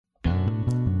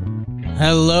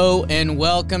Hello and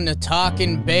welcome to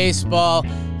Talking Baseball.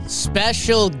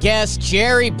 Special guest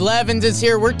Jerry Blevins is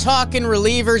here. We're talking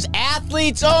relievers,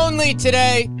 athletes only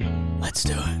today. Let's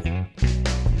do it.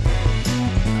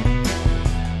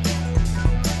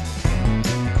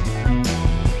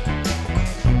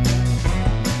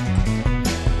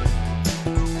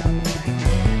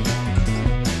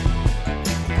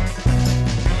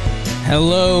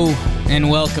 Hello and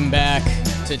welcome back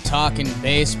to Talking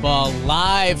Baseball,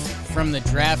 live from the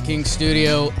DraftKings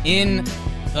studio in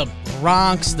the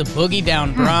Bronx, the Boogie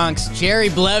Down Bronx. Jerry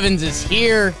Blevins is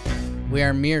here. We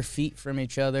are mere feet from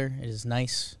each other. It is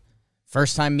nice.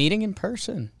 First time meeting in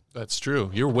person. That's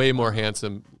true. You're way more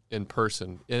handsome in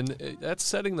person, and that's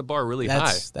setting the bar really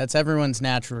high. That's everyone's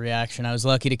natural reaction. I was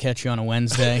lucky to catch you on a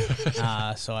Wednesday,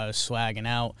 so I was swagging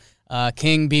out.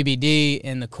 King BBD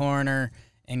in the corner.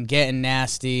 And getting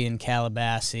nasty in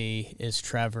Calabasas is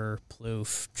Trevor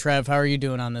Plouffe. Trev, how are you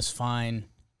doing on this fine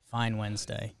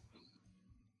Wednesday?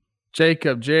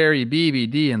 Jacob, Jerry,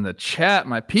 BBD in the chat,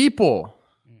 my people.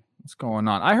 What's going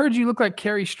on? I heard you look like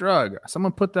Kerry Strug.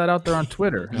 Someone put that out there on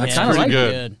Twitter. That's kinda pretty like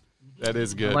good. That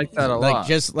is good. I like that a like lot.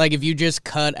 Just like if you just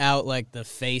cut out like the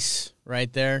face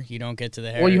right there, you don't get to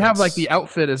the hair. Well, you have like the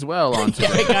outfit as well on today.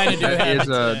 I kind of do That have is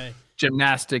it a today.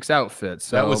 gymnastics outfit.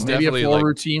 So That was maybe a definitely full like-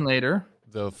 routine later.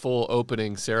 The full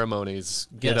opening ceremonies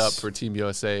get Yes. up for Team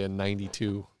USA in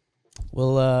 '92.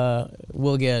 We'll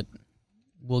get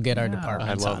our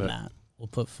departments I love on it. that. We'll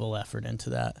put full effort into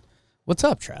that. What's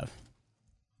up, Trev?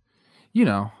 You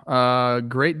know,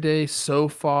 great day so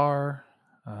far.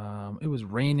 It was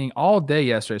raining all day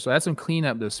yesterday, so I had some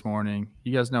cleanup this morning.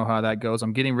 You guys know how that goes.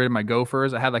 I'm getting rid of my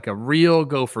gophers. I had like a real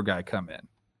gopher guy come in,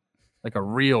 like a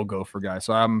real gopher guy.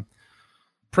 So I'm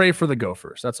pray for the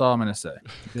gophers. That's all I'm going to say.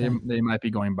 They might be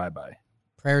going bye-bye.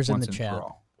 Prayers in once the and chat. for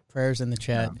all. Prayers in the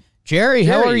chat. Jerry,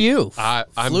 how are you? I'm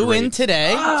Flew great. in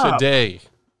today. Today,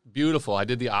 beautiful. I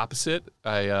did the opposite.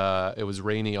 It was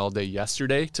rainy all day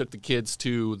yesterday. Took the kids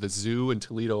to the zoo in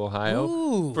Toledo, Ohio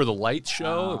Ooh. for the light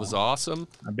show. It was awesome.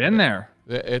 I've been there.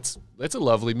 It's a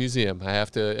lovely museum. I have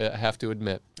to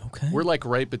admit. Okay. We're like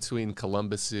right between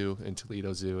Columbus Zoo and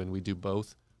Toledo Zoo, and we do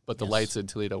both. But the lights in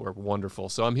Toledo were wonderful.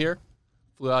 So I'm here.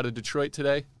 Flew out of Detroit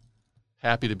today.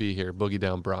 Happy to be here. Boogie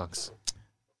Down Bronx.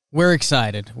 We're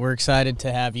excited. We're excited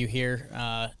to have you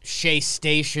here. Shea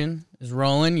Station is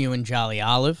rolling, you and Jolly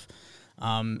Olive.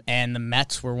 And the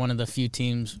Mets were one of the few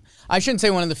teams. I shouldn't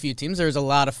say one of the few teams. There's a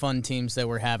lot of fun teams that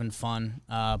were having fun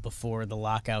before the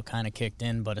lockout kind of kicked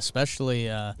in, but especially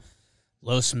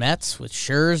Los Mets with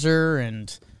Scherzer.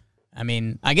 And, I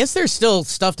mean, I guess there's still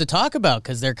stuff to talk about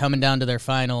because they're coming down to their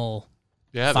final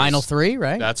three,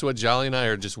 right? That's what Jolly and I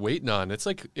are just waiting on. It's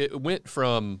like it went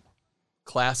from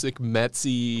classic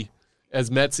Metsy as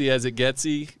it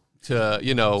getsy to,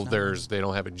 you know, they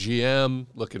don't have a GM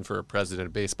looking for a president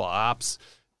of baseball ops,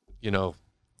 you know,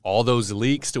 all those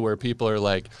leaks to where people are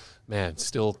like, man,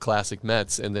 still classic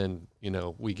Mets. And then, you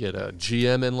know, we get a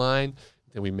GM in line,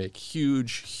 then we make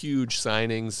huge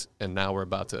signings, and now we're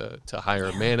about to hire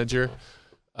a manager.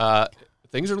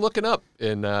 Things are looking up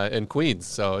in Queens,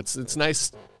 so it's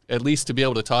nice at least to be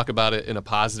able to talk about it in a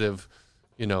positive,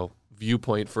 you know,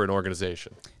 viewpoint for an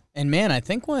organization. And man, I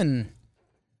think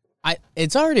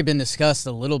it's already been discussed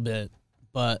a little bit,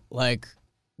 but like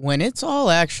when it's all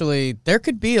actually, there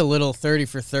could be a little 30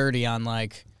 for 30 on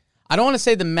like, I don't want to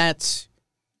say the Mets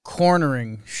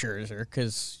cornering Scherzer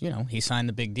because, you know, he signed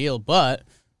the big deal, but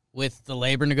with the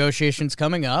labor negotiations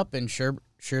coming up and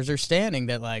Scherzer standing,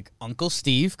 that like Uncle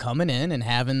Steve coming in and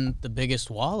having the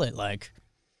biggest wallet, like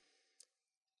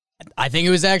I think it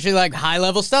was actually like high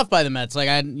level stuff by the Mets. Like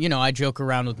I joke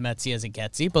around with Metsy as it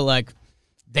getsy, but like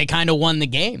they kind of won the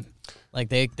game. Like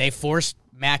they forced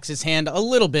Max's hand a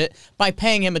little bit by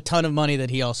paying him a ton of money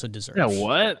that he also deserves. Yeah,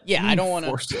 what? Yeah, I don't want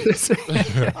to.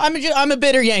 to. I'm a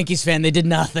bitter Yankees fan. They did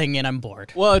nothing, and I'm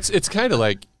bored. Well, it's kind of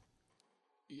like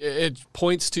it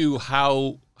points to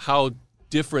how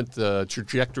different the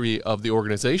trajectory of the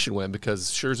organization went,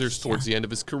 because Scherzer's towards the end of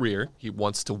his career. He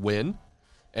wants to win,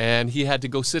 and he had to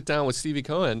go sit down with Stevie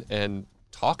Cohen and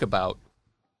talk about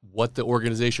what the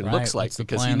organization looks like,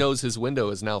 because he knows his window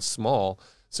is now small.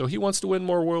 So he wants to win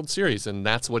more World Series, and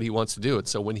that's what he wants to do. And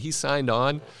so when he signed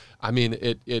on, I mean,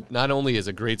 it not only is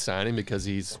a great signing because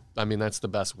that's the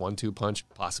best 1-2 punch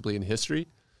possibly in history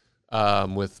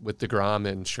with DeGrom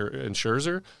and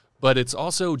Scherzer, but it's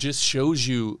also just shows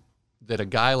you that a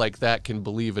guy like that can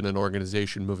believe in an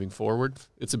organization moving forward.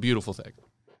 It's a beautiful thing.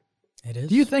 It is.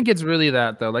 Do you think it's really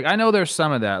that, though? Like, I know there's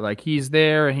some of that. Like, he's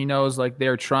there and he knows, like,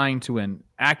 they're trying to win,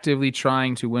 actively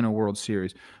trying to win a World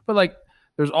Series. But, like,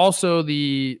 There's also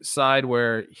the side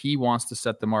where he wants to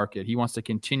set the market. He wants to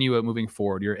continue it moving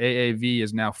forward. Your AAV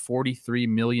is now $43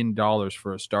 million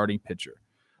for a starting pitcher.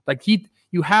 Like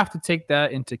you have to take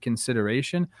that into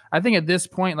consideration. I think at this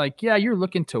point, like, yeah, you're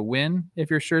looking to win. If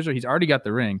you're Scherzer, he's already got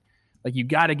the ring. Like, you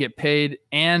got to get paid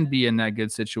and be in that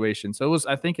good situation. So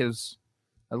I think it was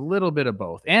a little bit of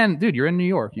both. And dude, you're in New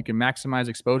York. You can maximize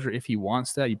exposure if he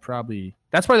wants that.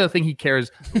 That's probably the thing he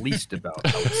cares least about,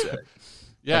 I would say.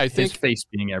 Yeah, like I think his face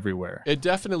being everywhere. It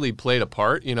definitely played a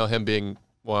part, him being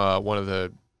one of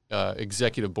the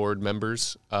executive board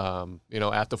members,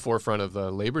 at the forefront of the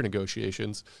labor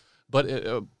negotiations. But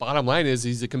bottom line is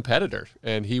he's a competitor,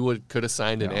 and he could have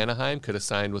signed in Anaheim, could have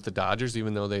signed with the Dodgers,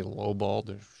 even though they lowballed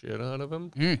the shit out of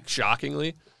him,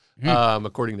 shockingly,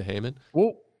 according to Heyman.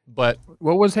 Well, but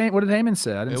what did Heyman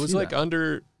say? It was like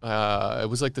it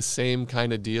was like the same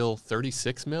kind of deal,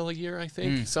 $36 million a year, I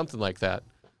think, something like that.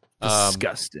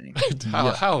 Disgusting.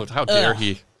 How dare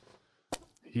he?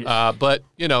 But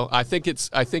I think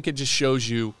it just shows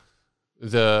you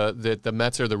that the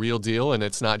Mets are the real deal, and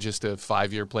it's not just a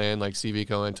 5-year plan like Stevie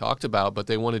Cohen talked about, but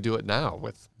they want to do it now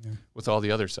with all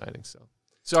the other signings. So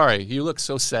sorry, you look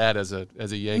so sad as a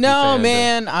Yankee fan. No,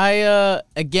 man,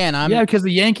 I'm because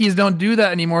the Yankees don't do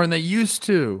that anymore, and they used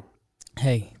to.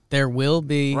 Hey, there will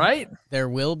be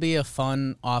a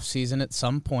fun offseason at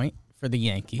some point for the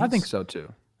Yankees. I think so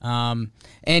too. And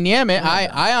yeah, man,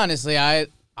 I honestly, I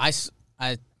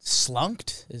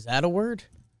slunked. Is that a word?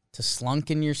 To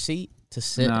slunk in your seat? To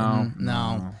sit?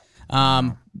 No.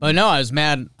 But no, I was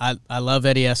mad. I love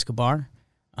Eddie Escobar.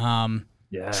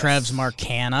 Yes. Trev's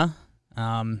Marcana.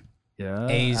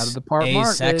 A's, out of the park,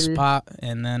 A's Sex Pop,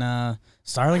 and then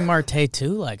Starling Marte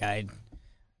too. Like I've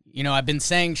been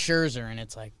saying Scherzer, and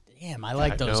it's like, damn, I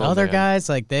like those other guys.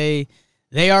 Like they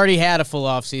already had a full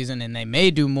off season, and they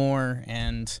may do more.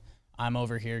 And I'm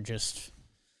over here just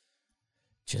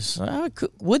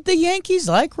would the Yankees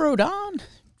like Rodon?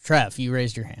 Trev, you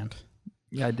raised your hand.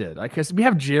 Yeah, I did. Because we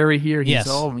have Jerry here. He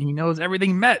knows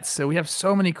everything Mets. So we have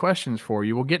so many questions for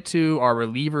you. We'll get to our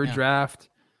reliever draft.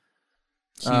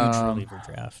 Huge reliever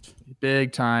draft.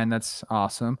 Big time. That's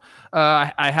awesome.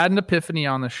 I had an epiphany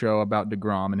on the show about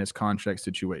DeGrom and his contract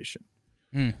situation.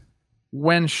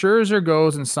 When Scherzer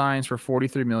goes and signs for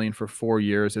 $43 million for 4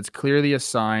 years, it's clearly a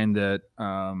sign that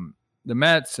the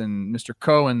Mets and Mr.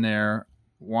 Cohen there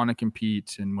want to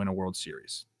compete and win a World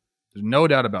Series. There's no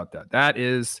doubt about that. That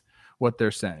is what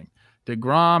they're saying.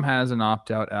 DeGrom has an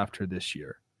opt-out after this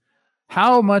year.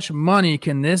 How much money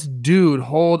can this dude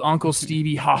hold Uncle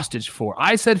Stevie hostage for?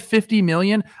 I said $50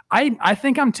 million. I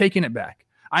think I'm taking it back.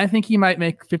 I think he might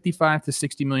make $55 to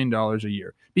 $60 million a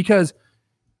year because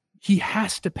he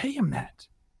has to pay him that.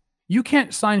 You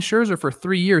can't sign Scherzer for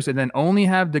 3 years and then only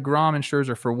have DeGrom and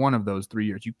Scherzer for one of those 3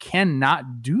 years. You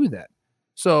cannot do that.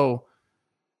 So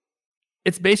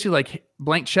it's basically like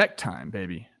blank check time,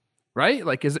 baby. Right?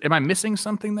 Like, am I missing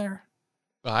something there?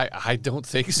 I don't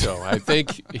think so. I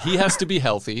think he has to be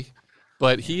healthy,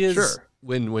 but he is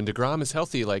when DeGrom is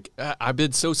healthy. Like I've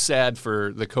been so sad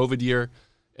for the COVID year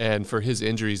and for his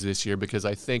injuries this year because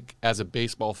I think as a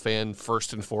baseball fan,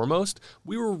 first and foremost,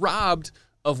 we were robbed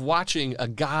of watching a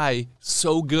guy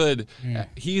so good.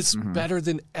 He's better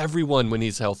than everyone when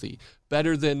he's healthy.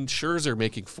 Better than Scherzer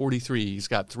making 43. He's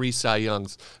got 3 Cy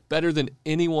Youngs. Better than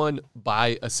anyone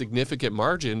by a significant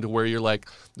margin to where you're like,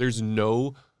 there's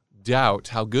no doubt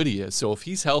how good he is. So if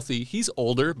he's healthy, he's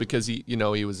older because he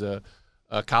was a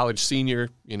college senior,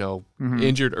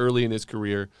 injured early in his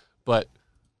career. But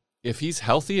if he's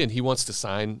healthy and he wants to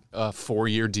sign a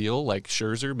 4-year deal like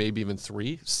Scherzer, maybe even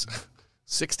 3,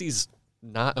 60's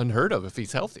not unheard of if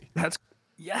he's healthy.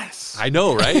 Yes. I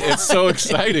know, right? It's so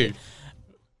exciting.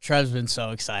 Trev's been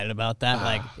so excited about that.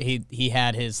 Like he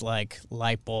had his like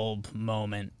light bulb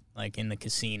moment like in the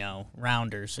casino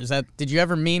rounders. Did you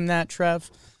ever meme that,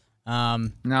 Trev? No,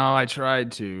 I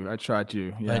tried to.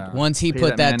 Yeah. But once he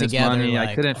put that together, money,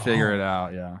 I couldn't figure it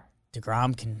out. Yeah.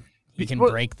 DeGrom can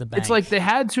break the bank. It's like they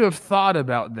had to have thought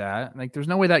about that. Like there's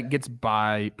no way that gets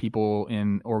by people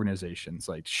in organizations.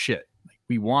 Like shit. Like,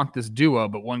 we want this duo,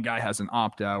 but one guy has an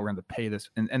opt out. We're going to pay this,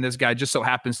 and this guy just so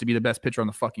happens to be the best pitcher on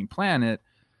the fucking planet.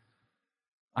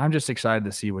 I'm just excited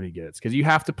to see what he gets because you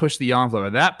have to push the envelope.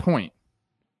 At that point,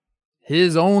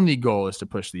 his only goal is to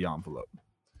push the envelope.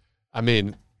 I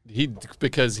mean,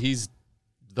 because he's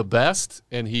the best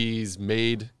and he's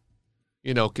made,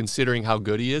 considering how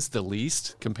good he is, the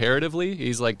least comparatively.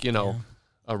 He's like,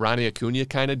 a Ronnie Acuna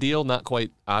kind of deal, not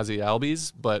quite Ozzie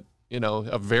Albies, but,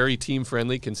 a very team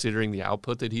friendly considering the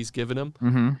output that he's given him.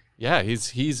 Mm-hmm. Yeah,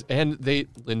 and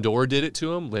Lindor did it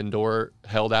to him. Lindor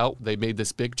held out. They made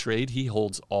this big trade. He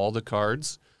holds all the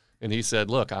cards. and he said,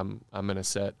 "Look, I'm going to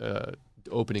set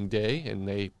opening day," and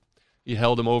he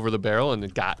held him over the barrel and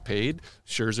it got paid.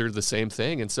 Scherzer, the same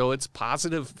thing. And so it's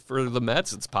positive for the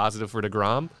Mets. It's positive for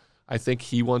DeGrom. I think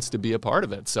he wants to be a part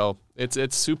of it. So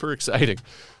it's super exciting.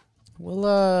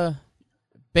 Well,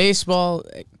 baseball,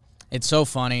 it's so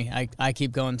funny. I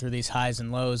keep going through these highs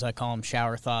and lows. I call them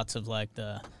shower thoughts of like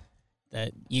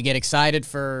that you get excited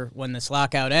for when this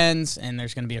lockout ends and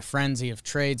there's going to be a frenzy of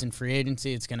trades and free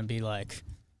agency. It's going to be like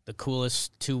the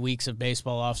coolest 2 weeks of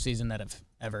baseball offseason that have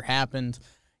ever happened.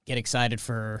 Get excited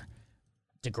for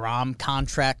DeGrom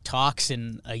contract talks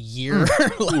in a year,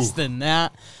 less than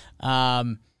that.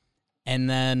 And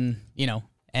then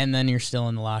you're still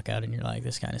in the lockout and you're like,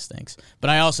 this kind of stinks. But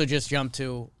I also just jumped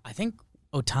to, I think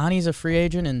Ohtani's a free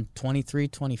agent in 23,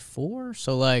 24.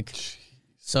 So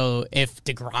if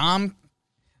DeGrom,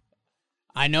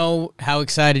 I know how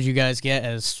excited you guys get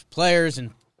as players and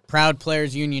proud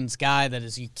players unions guy that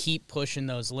as you keep pushing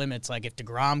those limits, like if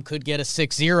DeGrom could get a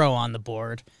 6-0 on the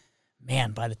board,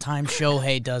 man, by the time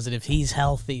Shohei does it, if he's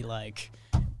healthy, like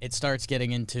it starts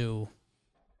getting into,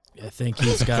 I think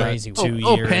he's got crazy 2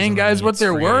 years. Paying guys what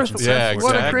they're worth? Yeah,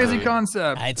 What exactly. a crazy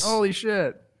concept. Holy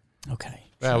shit. Okay.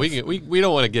 Yeah, we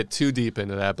don't want to get too deep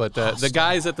into that, but the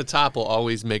guys at the top will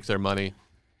always make their money.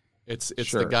 It's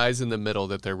Sure. the guys in the middle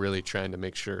that they're really trying to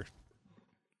make sure.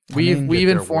 We've their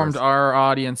informed worth. our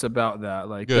audience about that.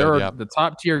 Like Good, the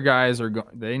top tier guys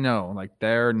they know, like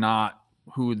they're not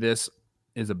who this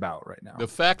is about right now. The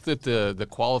fact that the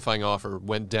qualifying offer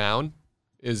went down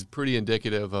is pretty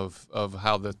indicative of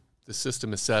how the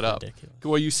system is set up. Ridiculous.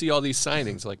 Well, you see all these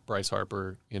signings like Bryce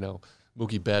Harper,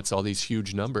 Mookie Betts, all these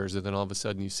huge numbers, and then all of a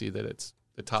sudden you see that it's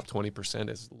the top 20%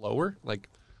 is lower. Like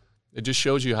it just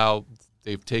shows you how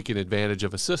they've taken advantage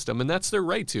of a system, and that's their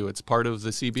right to. It's part of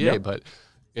the CBA, but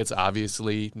it's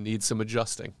obviously needs some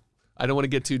adjusting. I don't want to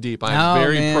get too deep. I'm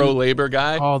very pro-labor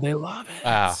guy. Oh, they love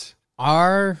it.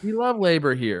 We love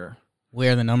labor here. We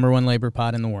are the number one labor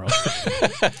pod in the world.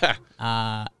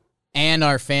 And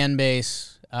our fan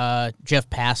base, Jeff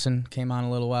Passan came on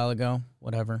a little while ago,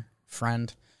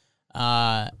 friend.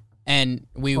 And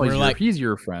we were like, he's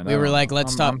your friend. We were like,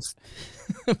 let's talk.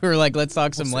 We were like, let's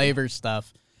talk some labor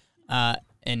stuff.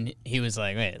 And he was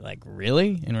like, wait, like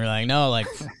really? And we're like, no, like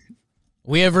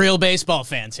we have real baseball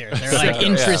fans here. They're like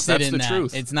interested in that.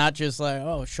 Truth. It's not just like,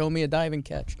 oh, show me a diving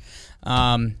catch.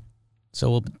 So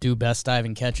we'll do best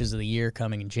diving catches of the year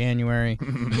coming in January.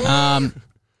 Fellas,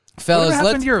 what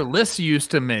happened to your list you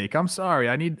used to make? I'm sorry.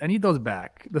 I need those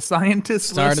back. The scientist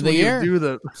Start list of the where year. you do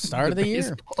the Start of the year.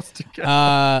 baseballs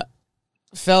together.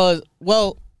 Fellas,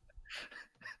 well,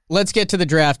 let's get to the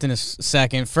draft in a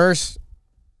second. First,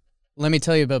 let me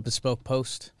tell you about Bespoke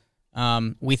Post.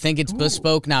 We think it's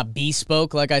bespoke, not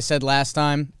bespoke, like I said last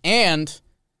time. And,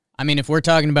 I mean, if we're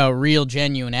talking about real,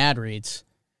 genuine ad reads,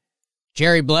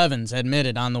 Jerry Blevins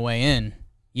admitted on the way in,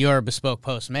 you're a Bespoke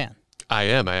Post man. I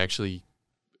am. I actually,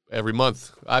 every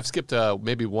month, I've skipped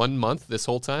maybe 1 month this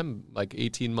whole time, like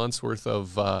 18 months worth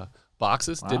of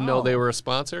boxes. Wow. Didn't know they were a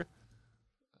sponsor.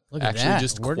 Look at actually, that.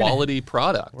 just quality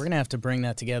product. We're gonna have to bring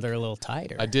that together a little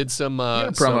tighter. I did some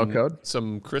promo code,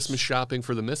 some Christmas shopping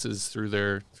for the missus through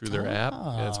their app.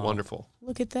 And it's wonderful.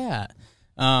 Look at that.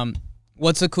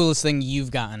 What's the coolest thing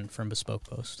you've gotten from Bespoke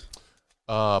Post?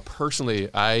 Personally,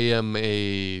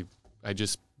 I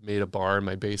just made a bar in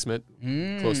my basement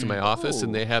close to my office,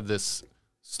 and they have this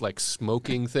like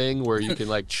smoking thing where you can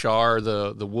like char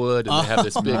the wood, and they have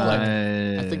this big like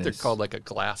I think they're called like a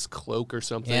glass cloak or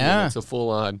something. Yeah, it's a full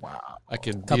on. Wow. I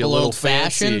can couple be a little old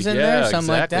fashions fancy. in there, something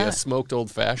exactly. like that. A smoked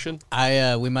old fashioned.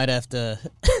 We might have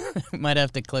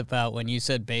to clip out when you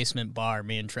said basement bar.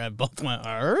 Me and Trev both went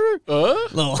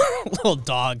little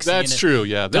dogs. That's true.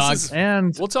 Yeah,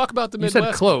 and we'll talk about the you Midwest.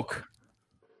 said cloak.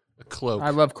 A cloak. I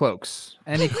love cloaks.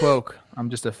 Any cloak, I'm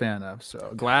just a fan of.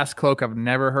 So glass cloak, I've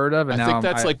never heard of, and I think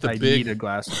that's like the big need a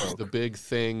glass cloak. The big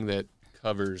thing that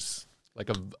covers like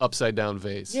a upside down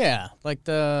vase. Yeah, like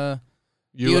the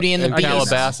Beauty and the in Beast.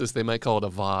 Calabasas, they might call it a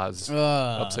vase,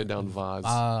 upside down vase.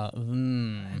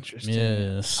 Interesting.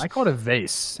 Yes. I call it a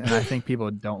vase, and I think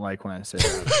people don't like when I say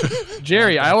that.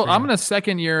 Jerry, I'm going to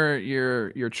second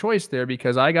your choice there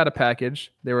because I got a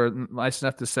package. They were nice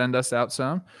enough to send us out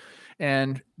some,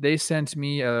 and they sent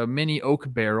me a mini oak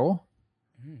barrel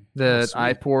that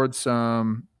I poured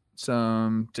some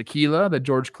tequila that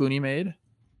George Clooney made.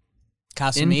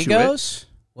 Casamigos?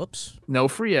 Whoops. No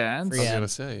free ads. I was going to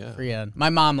say, yeah. Free ad. My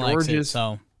mom likes it,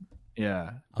 so.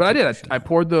 Yeah. But I did. I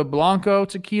poured the Blanco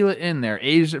tequila in there,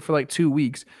 aged it for like 2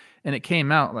 weeks, and it came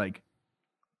out like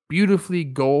beautifully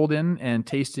golden and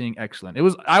tasting excellent.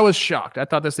 I was shocked. I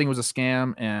thought this thing was a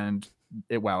scam, and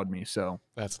it wowed me. So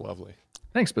that's lovely.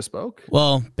 Thanks, Bespoke.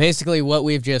 Well, basically what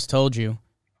we've just told you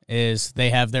is they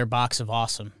have their box of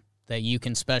awesome that you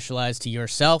can specialize to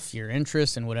yourself, your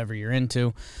interests, and whatever you're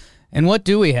into. And what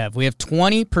do we have? We have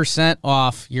 20%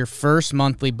 off your first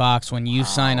monthly box when you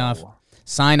sign up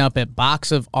at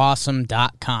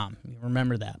boxofawesome.com.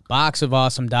 Remember that,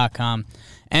 boxofawesome.com.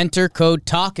 Enter code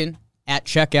TALKIN at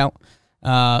checkout.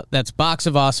 That's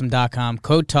boxofawesome.com.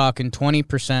 Code TALKIN,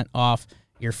 20% off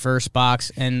your first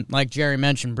box. And like Jerry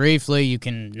mentioned briefly, you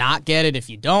can not get it if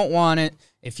you don't want it.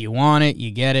 If you want it, you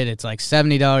get it. It's like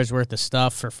 $70 worth of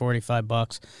stuff for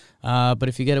 $45. But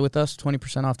if you get it with us,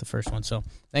 20% off the first one. So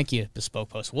thank you, Bespoke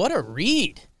Post. What a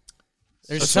read.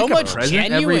 There's so like much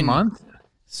genuine every month.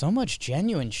 So much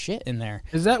genuine shit in there.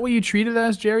 Is that what you treat it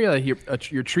as, Jerry?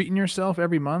 Like you're treating yourself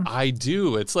every month? I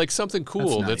do. It's like something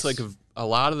cool. That's It's like a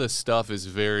lot of this stuff is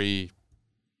very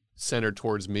centered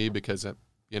towards me because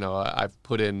I've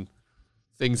put in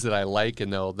things that I like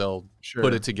and they'll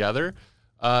put it together.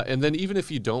 And then even if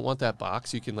you don't want that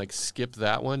box, you can like skip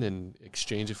that one and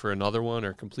exchange it for another one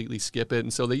or completely skip it.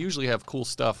 And so they usually have cool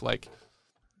stuff like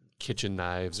kitchen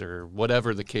knives or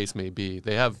whatever the case may be.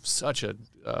 They have such a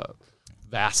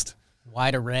vast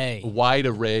wide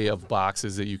array of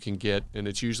boxes that you can get, and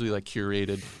it's usually like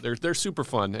curated. They're super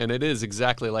fun, and it is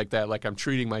exactly like that. Like I'm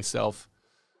treating myself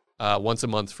once a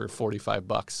month for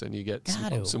 $45, and you get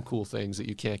some cool things that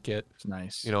you can't get. It's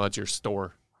nice, at your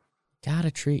store.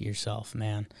 Gotta treat yourself,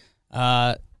 man.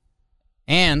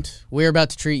 And we're about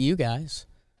to treat you guys.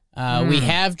 We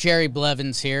have Jerry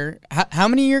Blevins here. How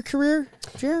many year career,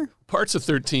 Jerry? Parts of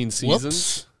 13 seasons.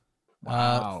 Whoops.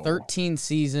 Wow. 13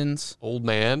 seasons. Old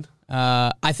man.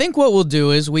 I think what we'll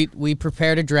do is we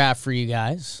prepared a draft for you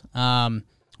guys. We're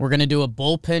going to do a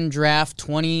bullpen draft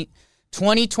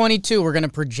 2022. We're going to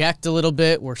project a little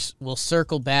bit. We'll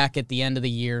circle back at the end of the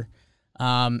year.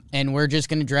 And we're just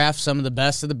going to draft some of the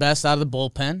best out of the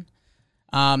bullpen.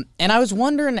 And I was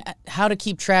wondering how to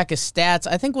keep track of stats.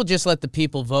 I think we'll just let the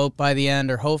people vote by the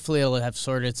end, or hopefully it'll have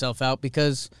sorted itself out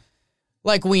because,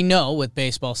 like we know with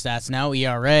baseball stats now,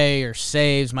 ERA or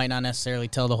saves might not necessarily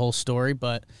tell the whole story,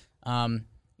 but, and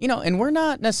we're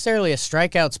not necessarily a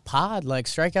strikeouts pod. Like,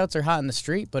 strikeouts are hot in the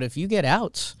street, but if you get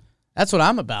outs, that's what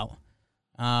I'm about.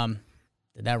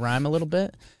 Did that rhyme a little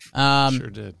bit? Sure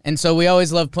did. And so we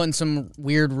always love putting some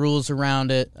weird rules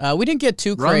around it. We didn't get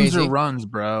too crazy. Runs are runs,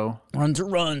 bro. Runs are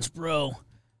runs, bro.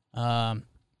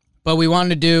 But we wanted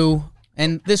to do,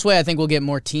 and this way I think we'll get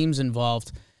more teams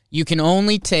involved. You can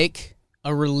only take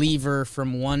a reliever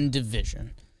from one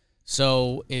division.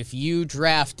 So if you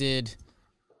drafted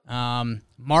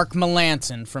Mark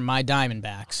Melancon from my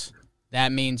Diamondbacks,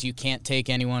 that means you can't take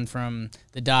anyone from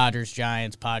the Dodgers,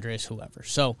 Giants, Padres, whoever.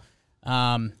 So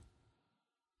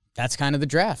that's kind of the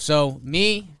draft. So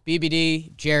me,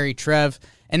 BBD, Jerry, Trev,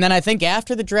 and then I think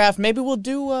after the draft, maybe we'll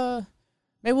do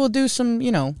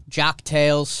some, jock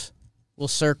tales. We'll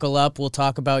circle up. We'll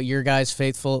talk about your guys'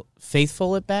 fateful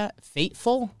at bat.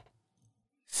 Fateful.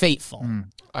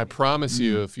 I promise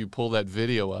you, if you pull that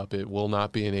video up, it will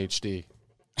not be in HD.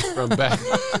 From back,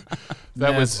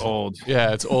 that was old.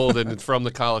 Yeah, it's old, and it's from the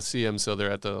Coliseum, so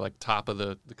they're at the top of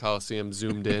the Coliseum,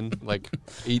 zoomed in, like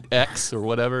 8x or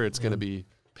whatever. It's going to be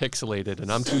pixelated,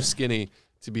 and I'm too skinny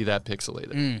to be that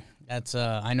pixelated. That's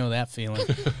I know that feeling.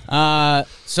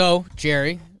 So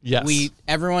Jerry, yes,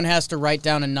 everyone has to write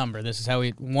down a number. This is how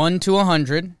 1 to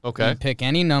 100. Okay, you pick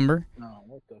any number. No,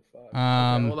 what the fuck?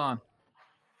 Okay, hold on.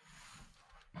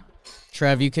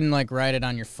 Trev, you can write it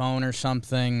on your phone or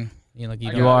something.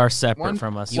 You are separate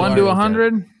from us. 1 to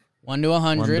 100. 1 to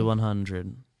 100. 1 to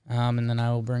 100. And then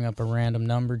I will bring up a random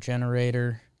number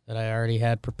generator that I already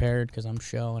had prepared because I'm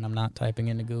and I'm not typing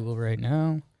into Google right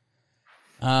now.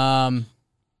 Oh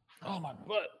my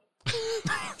butt.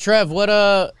 Trev,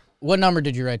 what number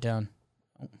did you write down?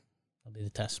 That'll be the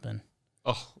test spin.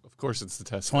 Oh, of course it's the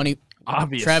test. 20.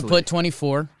 Obviously. Trev put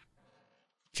 24.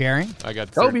 Jerry? I got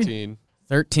 13.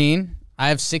 13. I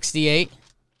have 68.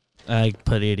 I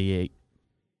put 88.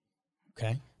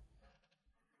 Okay.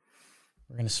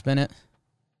 We're going to spin it.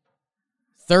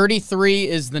 33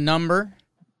 is the number.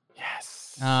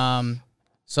 Yes.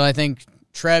 So I think,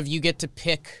 Trev, you get to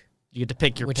pick. You get to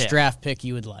pick your which draft pick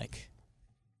you would like.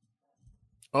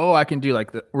 Oh, I can do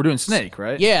we're doing snake,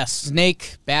 right? Yeah,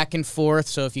 snake back and forth.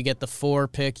 So if you get the 4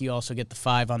 pick, you also get the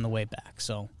 5 on the way back.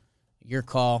 So your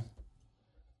call.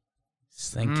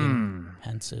 Thinking,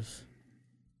 pensive.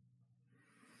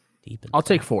 Deep. I'll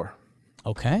take 4.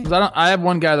 Okay. I have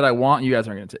one guy that I want. You guys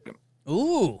aren't going to take him.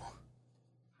 Ooh.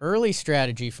 Early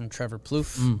strategy from Trevor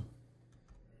Plouffe.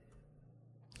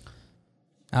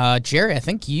 Jerry, I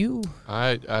think you.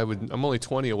 I'm only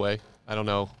 20 away. I don't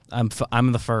know.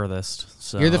 I'm the furthest.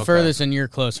 So You're the Okay. furthest, and you're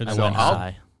closer to I the went next.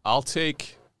 high. I'll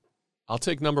take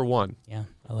number 1. Yeah,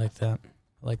 I like that.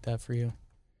 I like that for you.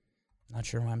 Not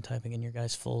sure why I'm typing in your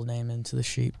guys' full name into the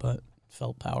sheet, but it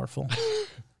felt powerful.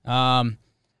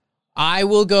 I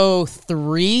will go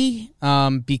 3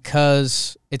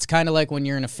 because it's kind of like when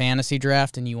you're in a fantasy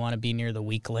draft and you want to be near the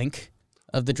weak link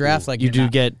of the draft. Like You you're do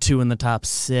not, get 2 in the top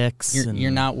 6.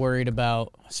 you're not worried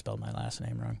about. I spelled my last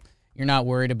name wrong. You're not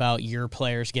worried about your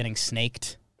players getting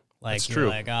snaked. Like That's you're true.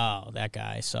 like, oh, that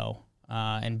guy. So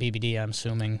and BBD, I'm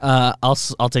assuming I'll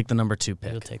take the number 2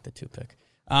 you'll pick. take the 2 pick.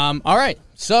 All right,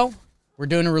 so we're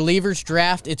doing a relievers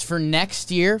draft. It's for next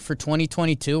year, for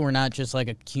 2022. We're not just like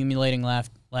accumulating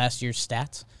last year's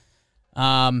stats.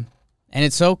 And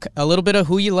it's a little bit of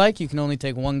who you like. You can only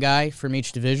take one guy from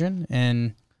each division.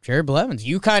 And Jared Blevins,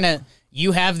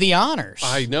 you have the honors.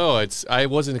 I know. I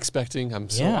wasn't expecting. I'm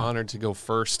so honored to go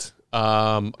first.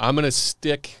 I'm going to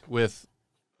stick with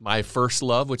my first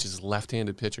love, which is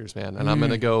left-handed pitchers, man. And I'm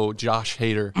going to go Josh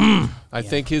Hader. I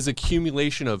think his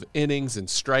accumulation of innings and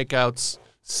strikeouts,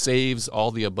 saves,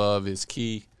 all the above is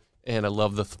key. And I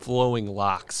love the flowing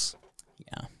locks.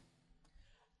 Yeah.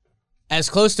 As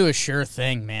close to a sure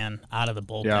thing, man, out of the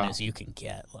bullpen Yeah. as you can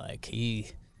get.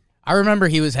 I remember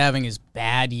he was having his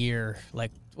bad year,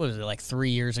 like, what was it, like 3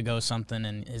 years ago something,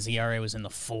 and his ERA was in the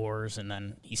 4s, and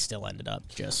then he still ended up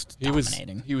just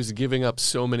dominating. He was giving up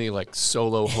so many like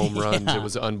solo home runs. Yeah. It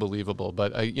was unbelievable.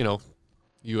 But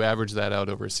you average that out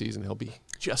over a season, he'll be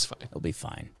just fine. He'll be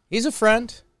fine. He's a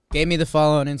friend. Gave me the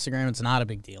follow on Instagram. It's not a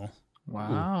big deal.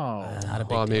 Wow. Not a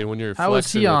big Well, I deal. mean, when you're How is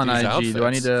flexing he with on these IG? Do I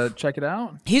need outfits- to check it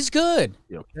out? He's good.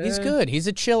 You He's okay? good. He's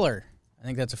a chiller. I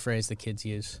think that's a phrase the kids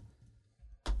use.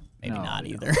 Maybe No, not they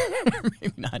either.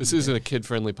 Maybe not. This either. isn't a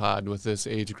kid-friendly pod with this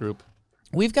age group.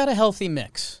 We've got a healthy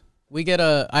mix. We get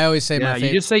I always say Yeah, my you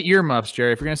favorite. just say earmuffs,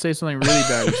 Jerry. If you're gonna say something really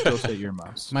bad, you still say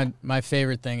earmuffs. My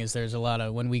favorite thing is there's a lot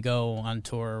of, when we go on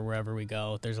tour or wherever we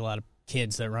go, there's a lot of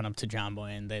kids that run up to John Boy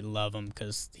and they love him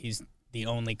because he's the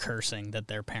only cursing that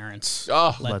their parents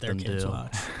Oh, let Let their them kids do.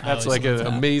 watch. I that's always like love an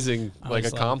that. amazing I always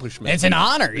love it. accomplishment. It's an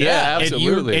honor. Yeah, Yeah.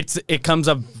 absolutely. It comes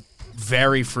up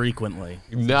very frequently.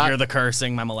 Not- You're the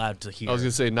cursing I'm allowed to hear. I was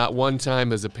gonna say, not one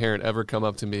time has a parent ever come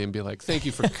up to me and be like, "Thank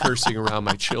you for cursing around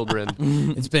my children."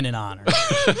 It's been an honor.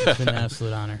 It's been an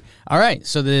absolute honor. All right,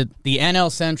 so the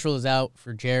NL Central is out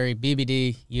for Jerry.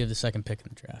 BBD, you have the second pick in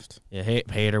the draft. Yeah,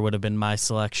 Hader would have been my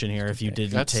selection here if you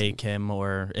didn't That's- take him,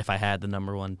 or if I had the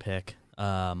number 1 pick.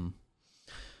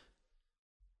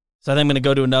 So I think I'm going to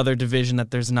go to another division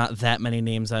that there's not that many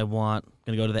names I want. I'm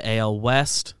going to go to the AL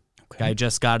West. Okay. Guy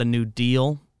just got a new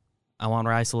deal. I want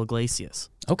Raisel Iglesias.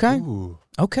 Okay. Ooh.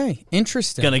 Okay.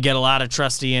 Interesting. Going to get a lot of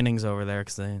trusty innings over there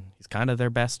because he's kind of their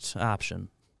best option.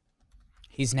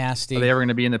 He's nasty. Are they ever going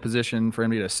to be in the position for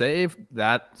him to get a save?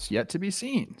 That's yet to be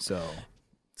seen. So,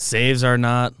 Saves are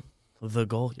not the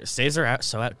goal. Saves are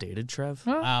so outdated, Trev.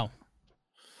 Wow.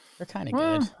 They're kind of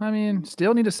well, good. I mean,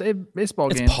 still need to save baseball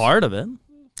It's games. part of it.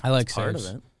 I like Part saves.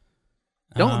 of it.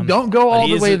 Don't go but all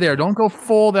he the is way a- there. Don't go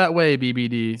full that way,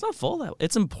 BBD. It's not full that.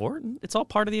 It's important. It's all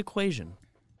part of the equation.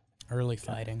 Early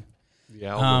fighting. The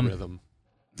algorithm.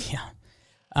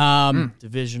 Yeah.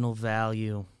 Divisional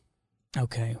value.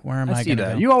 Okay. Where am I, I see going to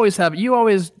that. go? You always have. He's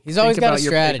always think got a about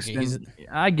your picks strategy. and-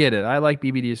 I get it. I like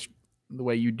BBD's the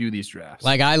way you do these drafts.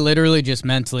 Like, I literally just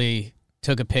mentally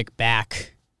took a pick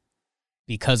back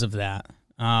because of that.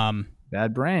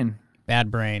 Bad brain. Bad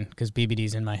brain, because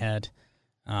BBD's in my head.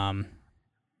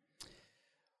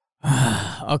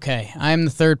 Okay, I'm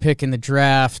the third pick in the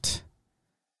draft.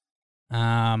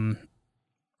 Raisel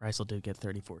did get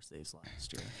 34 saves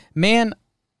last year. Man,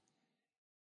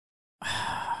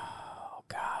 oh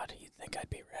God, you'd think I'd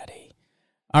be ready.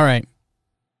 All right,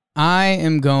 I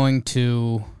am going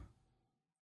to.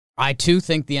 I too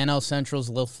think the NL Central's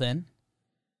a little thin,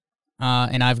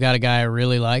 and I've got a guy I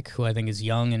really like who I think is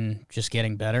young and just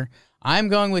getting better. I'm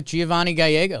going with Giovanni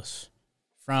Gallegos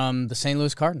from the St.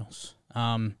 Louis Cardinals.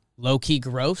 Low-key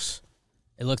gross.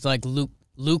 It looked like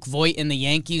Luke Voit and the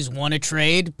Yankees won a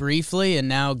trade briefly, and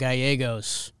now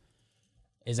Gallegos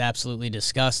is absolutely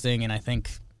disgusting, and I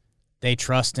think they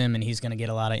trust him, and he's going to get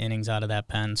a lot of innings out of that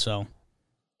pen, so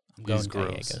I'm going He's gross.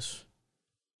 Gallegos.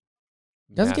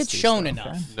 Doesn't get Nasty shown stuff.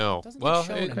 enough. No. Doesn't get Well,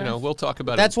 shown you enough. know, we'll talk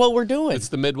about That's it. what we're doing. It's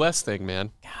the Midwest thing,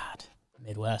 man. God,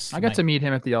 Midwest. I got to meet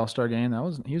him at the All-Star game.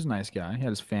 He was a nice guy. He had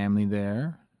his family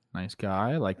there. Nice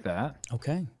guy. I like that.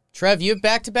 Okay. Trev, you have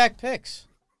back-to-back picks.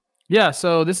 Yeah,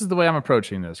 so this is the way I'm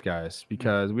approaching this, guys,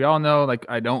 because we all know, like,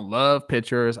 I don't love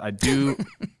pitchers. I do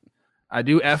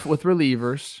F with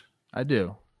relievers. I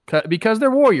do. Because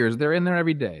they're warriors. They're in there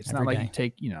every day. It's Every not like day. you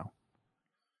take,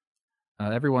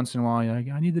 Every once in a while, you're like,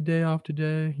 I need the day off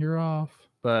today. You're off.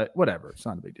 But whatever. It's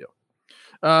not a big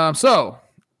deal. So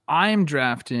I'm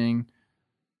drafting,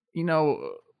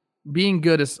 being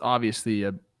good is obviously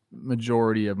a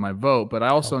majority of my vote, but I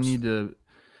also need to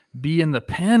be in the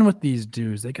pen with these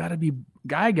dudes. They got to be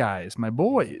guys, my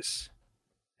boys.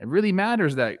 It really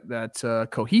matters that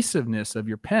cohesiveness of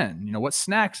your pen. What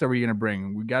snacks are we going to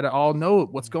bring? We got to all know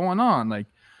what's going on. Like,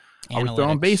 are we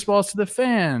throwing baseballs to the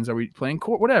fans? Are we playing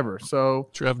court? Whatever. So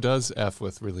Trev does F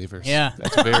with relievers. Yeah.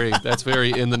 That's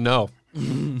very in the know.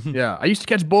 Yeah. I used to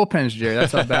catch bullpens, Jerry.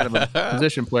 That's how bad of a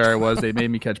position player I was. They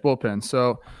made me catch bullpens.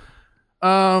 So,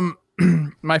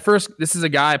 this is a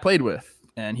guy I played with,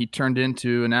 and he turned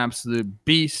into an absolute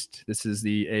beast. This is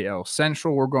the AL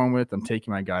Central we're going with. I'm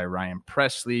taking my guy, Ryan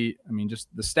Presley. I mean,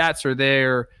 just the stats are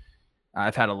there.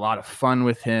 I've had a lot of fun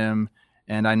with him,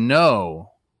 and I know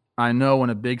when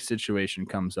a big situation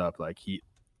comes up,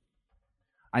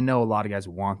 I know a lot of guys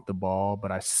want the ball,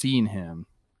 but I've seen him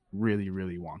really,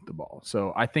 really want the ball.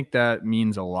 So I think that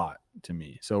means a lot to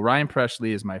me. So Ryan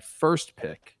Presley is my first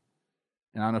pick.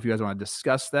 And I don't know if you guys want to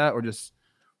discuss that or just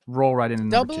roll right into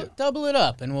number two. Double it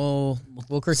up, and we'll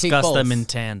critique Discuss both. them in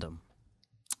tandem.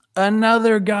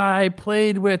 Another guy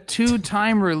played with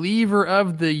 2-time reliever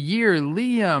of the year,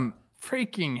 Liam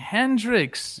freaking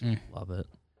Hendricks. Love it.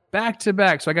 Back to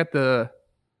back. So I got the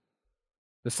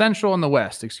Central and the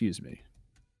West, excuse me,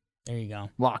 There you go.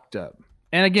 locked up.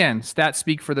 And again, stats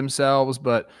speak for themselves,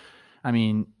 but I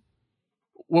mean,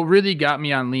 what really got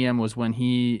me on Liam was when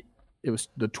it was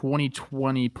the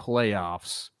 2020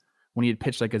 playoffs when he had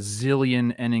pitched like a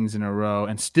zillion innings in a row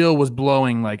and still was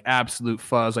blowing like absolute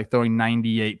fuzz, like throwing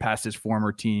 98 past his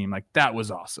former team. Like that was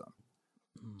awesome.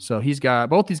 So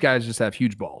both these guys just have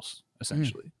huge balls,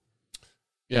 essentially.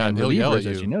 Yeah, and he'll yell at relievers,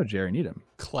 you. as you know, Jerry Needham.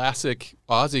 Classic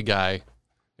Aussie guy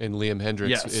in Liam Hendricks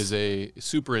Yes. is a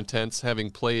super intense, having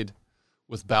played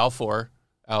with Balfour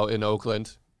out in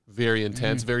Oakland. Very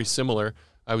intense, very similar.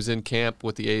 I was in camp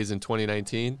with the A's in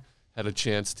 2019. Had a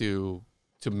chance to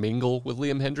mingle with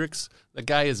Liam Hendricks. That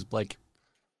guy is like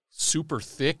super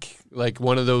thick, like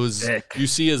one of those, you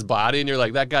see his body and you're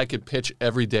like, that guy could pitch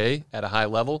every day at a high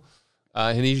level.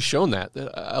 And he's shown that.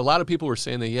 A lot of people were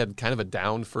saying that he had kind of a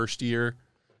down first year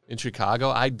in Chicago.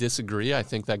 I disagree. I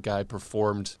think that guy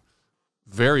performed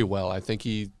very well. I think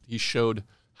he showed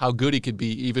how good he could be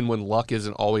even when luck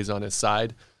isn't always on his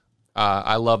side.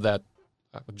 I love that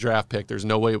draft pick. There's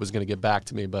no way it was going to get back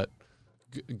to me, but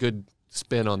good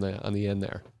spin on the end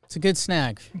there. It's a good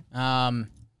snag.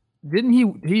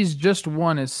 Didn't he's just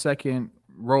won his second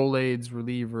Rolaids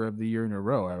reliever of the year in a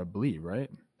row, I believe, right?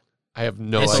 I have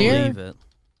no This idea. year? Believe it.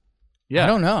 Yeah. I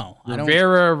don't know.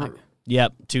 Rivera.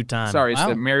 Yep, 2 times. Sorry, it's Wow.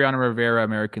 the Mariano Rivera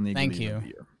American League Thank reliever you. of the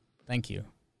year. Thank you.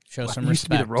 Show What, some he used to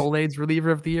be respect. the Rolaids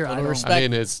reliever of the year. I Little don't respect. I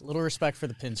mean, it's Little respect for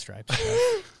the pinstripes.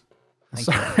 Thank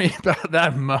you. Sorry about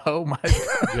that, Mo.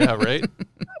 yeah, right.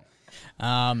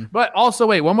 But also,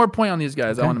 wait, one more point on these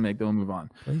guys I Okay. want to make, then we'll move on.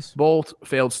 Please. Both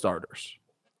failed starters.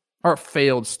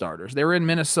 They were in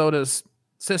Minnesota's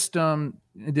system.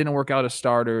 It didn't work out as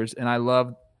starters. And I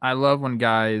love when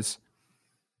guys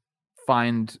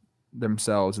find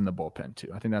themselves in the bullpen too.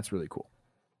 I think that's really cool.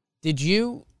 Did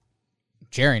you,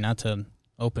 Jerry, not to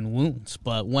open wounds,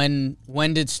 but when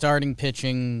did starting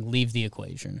pitching leave the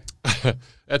equation?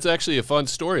 That's actually a fun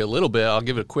story. A little bit. I'll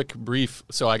give it a quick brief.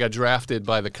 So I got drafted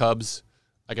by the Cubs.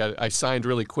 I signed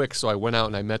really quick, so I went out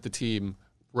and I met the team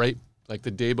right like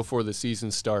the day before the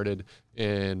season started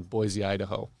in Boise,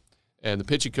 Idaho. And the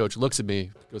pitching coach looks at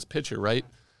me, goes, "Pitcher, right?"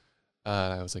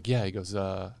 I was like, "Yeah." He goes,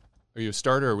 "Are you a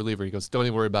starter or a reliever?" He goes, "Don't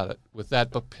even worry about it. With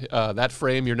that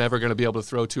frame, you're never going to be able to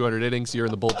throw 200 innings. You're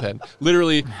in the bullpen."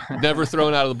 Literally never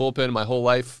thrown out of the bullpen in my whole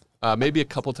life. Maybe a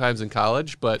couple times in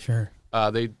college, but Sure.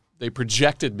 they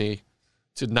projected me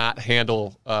to not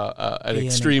handle an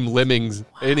extreme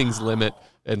innings limit,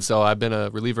 and so I've been a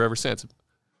reliever ever since.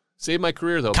 Saved my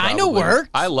career though. Kind of probably. worked.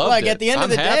 I loved like it. at the end I'm of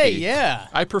the happy. day, yeah.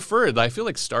 I prefer it. I feel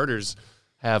like starters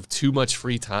have too much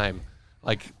free time.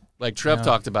 Like Trev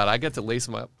talked about, I get to lace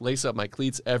up my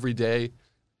cleats every day.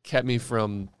 Kept me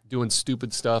from doing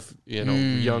stupid stuff,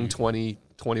 young 20,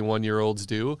 21-year-olds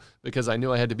do, because I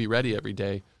knew I had to be ready every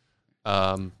day.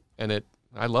 And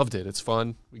I loved it. It's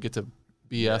fun. We get to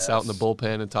BS out in the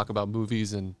bullpen and talk about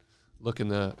movies and look in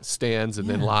the stands and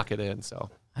then lock it in.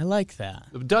 So I like that.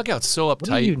 the dugout's so do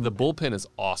uptight. you- The bullpen is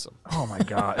awesome. Oh my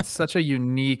God. It's such a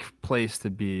unique place to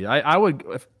be. I would,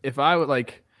 if I would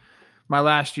like my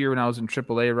last year when I was in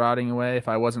AAA rotting away, if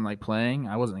I wasn't like playing,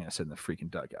 I wasn't going to sit in the freaking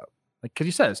dugout. Like, because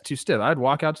you said it's too stiff. I'd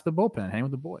walk out to the bullpen, hang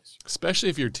with the boys. Especially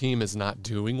if your team is not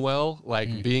doing well,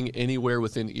 like being anywhere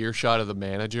within earshot of the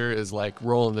manager is like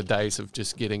rolling the dice of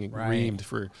just getting reamed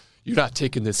for you're not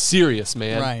taking this serious,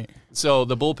 man. Right. So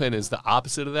the bullpen is the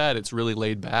opposite of that. It's really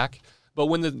laid back. But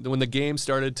when the game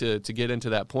started to get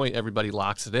into that point, everybody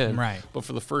locks it in. Right. But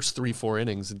for the first 3-4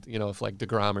 innings, if like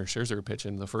DeGrom or Scherzer are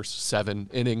pitching the first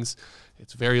 7 innings,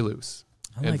 it's very loose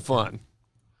and fun.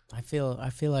 I feel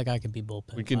like I could be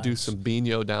bullpen. We can do vibes. some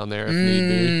Bino down there if need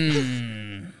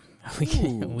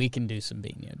be. We can do some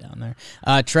Bino down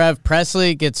there. Trev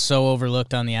Presley gets so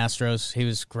overlooked on the Astros. He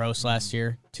was gross last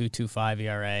year, 2.25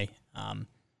 ERA,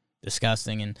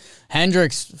 disgusting. And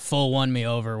Hendricks full won me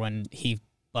over when he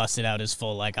busted out his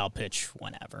full I'll pitch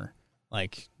whenever.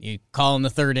 Like you call in the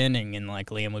 3rd inning and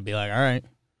Liam would be like, all right,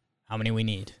 how many we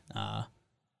need?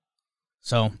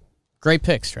 So. Great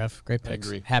picks, Trev. Great picks.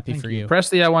 agree. Happy for you.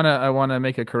 Presley, I wanna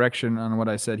make a correction on what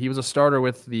I said. He was a starter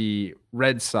with the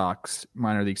Red Sox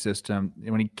minor league system.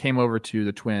 And when he came over to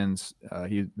the Twins,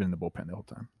 he'd been in the bullpen the whole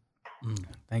time.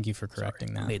 Thank you for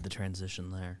correcting that. Made the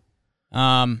transition there.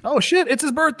 Oh shit! It's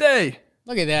his birthday.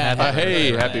 Look at that.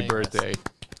 Happy birthday.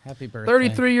 Happy birthday.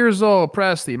 33 years old,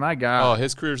 Presley. My God. Oh,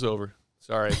 his career's over.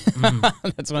 Sorry.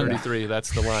 That's when 33,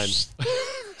 that's the line.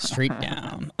 street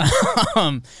down.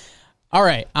 All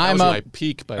right, That I'm was up. my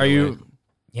peak, by Are the way. you?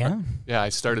 Yeah, Yeah, I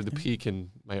started to peak in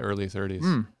my early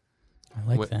 30s. I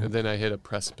like that. And then I hit a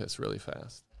precipice really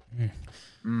fast.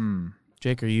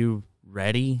 Jake, are you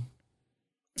ready?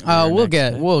 We'll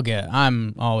get.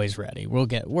 I'm always ready. We're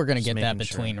gonna Just get that making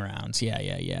between rounds.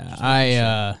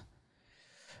 Yeah.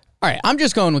 All right, I'm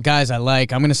just going with guys I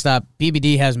like. I'm gonna stop.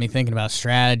 BBD has me thinking about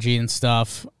strategy and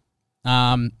stuff.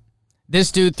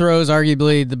 This dude throws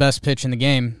arguably the best pitch in the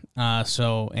game.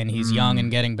 And he's young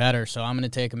and getting better. So I'm gonna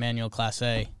take Emmanuel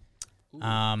Clase.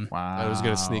 Wow. I was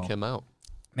going to sneak him out.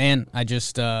 Man, I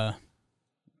just throw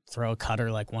a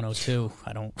cutter like 102.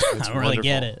 I don't really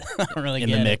get it. I don't really In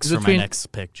get the it. mix Is it for my between- next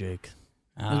pick, Jake.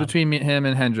 It was between him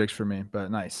and Hendricks for me, but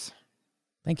nice.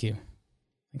 Thank you.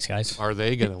 Thanks, guys. Are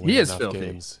they going to win He is enough filthy.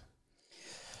 games?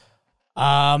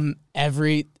 The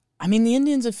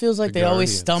Indians, it feels like The they always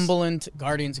Guardians. stumble into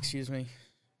Guardians, excuse me.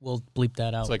 We'll bleep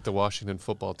that out. It's like the Washington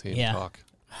football team Yeah. talk.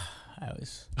 I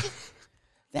always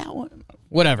that one.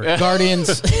 Whatever.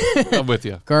 Guardians. I'm with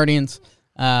you. Guardians.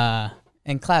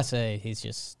 And Class A, he's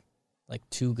just like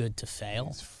too good to fail.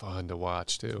 It's fun to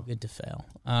watch, too. Good to fail.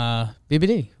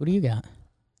 BBD, what do you got?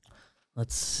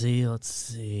 Let's see.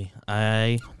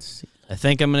 I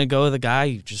think I'm gonna go with a guy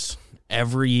who just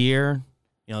every year,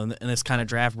 in this kind of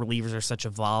draft, relievers are such a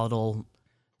volatile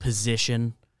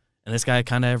position, and this guy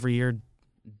kind of every year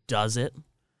does it.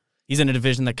 He's in a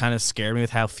division that kind of scared me with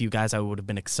how few guys I would have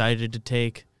been excited to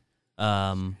take.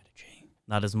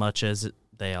 Not as much as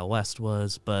the AL West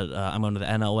was, but I'm going to the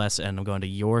NL West, and I'm going to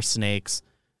your Snakes.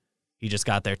 He just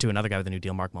got there, too. Another guy with a new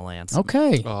deal, Mark Melancon.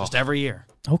 Okay. Oh, Just every year.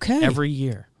 Okay. Every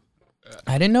year.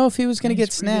 I didn't know if he was going to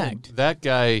get snagged. that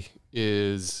guy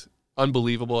is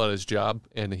unbelievable at his job,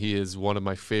 and he is one of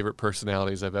my favorite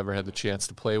personalities I've ever had the chance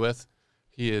to play with.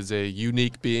 He is a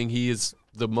unique being. He is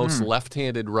the most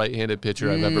left-handed, right-handed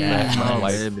pitcher I've ever met in my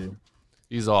life. Baby.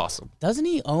 He's awesome. Doesn't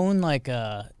he own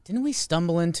didn't we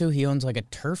stumble into he owns like a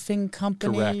turfing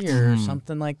company Correct. or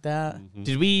something like that?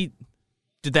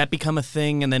 Did that become a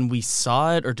thing and then we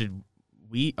saw it, or did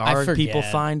our people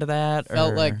forget. find that?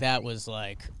 Felt or? like that was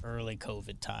like early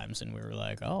COVID times, and we were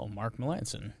like, "Oh, Mark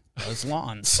Melancon does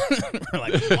lawns." We're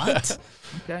like, "What?"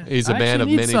 Okay. He's a I man of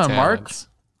actually need many some, talents.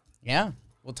 Yeah,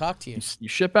 we'll talk to you You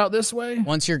ship out this way?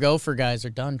 once your gopher guys are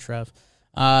done, Trev.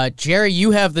 Jerry,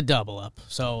 you have the double up,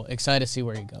 so excited to see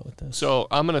where you go with this. So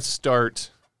I'm going to start.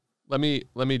 Let me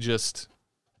just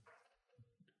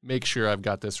make sure I've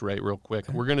got this right real quick.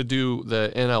 We're going to do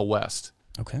the NL West,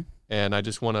 Okay. and I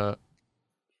just want to,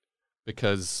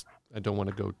 because I don't want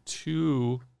to go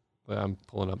too. I'm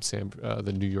pulling up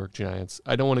the New York Giants.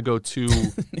 I don't want to go too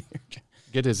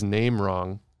get his name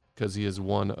wrong because he is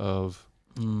one of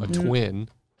a twin.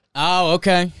 Oh,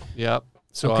 okay. Yep.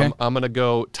 So Okay. I'm going to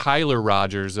go Tyler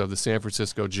Rogers of the San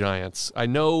Francisco Giants. I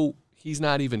know he's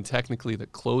not even technically the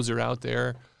closer out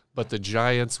there, but the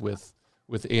Giants with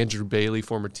Andrew Bailey,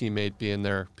 former teammate, being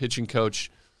their pitching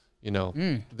coach,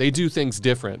 they do things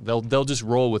different. They'll just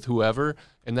roll with whoever,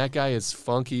 and that guy is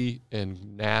funky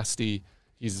and nasty.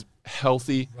 He's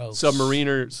healthy. Gross.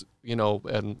 Submariners,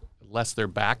 and unless their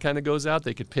back kind of goes out,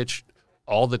 they could pitch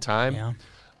all the time. Yeah.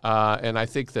 And I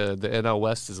think the NL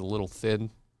West is a little thin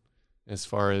as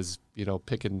far as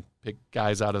pick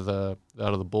guys out of the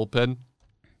bullpen.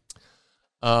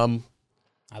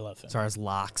 I love him. As far as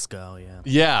locks go, yeah.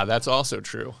 Yeah, that's also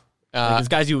true. There's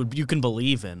guys you can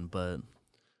believe in, but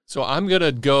So I'm going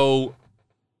to go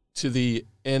to the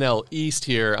NL East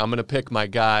here. I'm going to pick my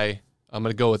guy. I'm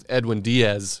going to go with Edwin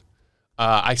Diaz.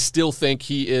 I still think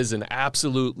he is an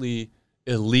absolutely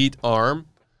elite arm.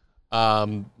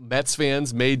 Mets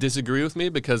fans may disagree with me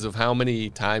because of how many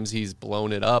times he's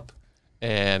blown it up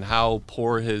and how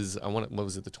poor his, what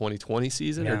was it, the 2020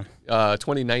 season or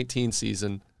 2019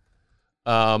 season.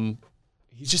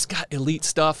 He's just got elite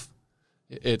stuff.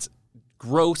 It's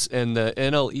gross, and the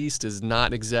NL East is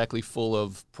not exactly full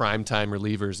of primetime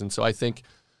relievers. And so I think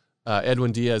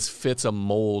Edwin Diaz fits a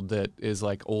mold that is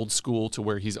like old school to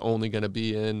where he's only going to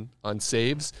be in on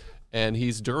saves, and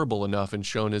he's durable enough and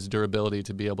shown his durability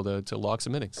to be able to log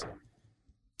some innings.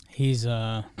 He's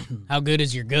how good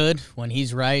is your good? When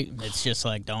he's right, it's just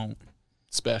like don't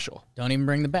even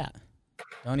bring the bat.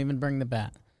 Don't even bring the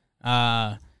bat.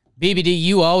 BBD,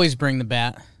 you always bring the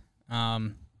bat.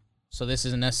 So this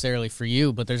isn't necessarily for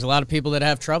you, but there's a lot of people that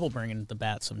have trouble bringing the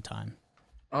bat sometime.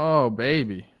 Oh,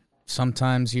 baby.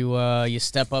 Sometimes you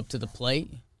step up to the plate.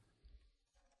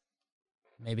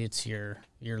 Maybe it's your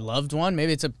loved one.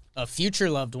 Maybe it's a future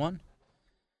loved one.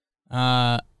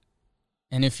 And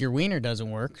if your wiener doesn't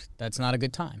work, that's not a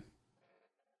good time.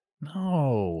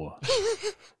 No.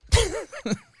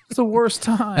 It's the worst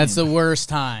time. That's the worst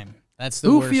time.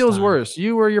 Who feels worse,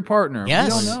 you or your partner? Yes.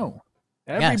 We don't know.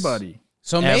 Everybody. Yes.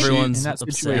 So maybe everyone's in that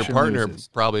upset. situation, Your partner loses.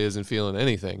 probably isn't feeling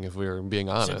anything, if we're being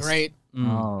honest. that's a great.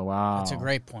 Oh, wow. That's a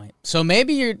great point. So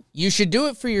maybe you should do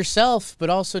it for yourself, but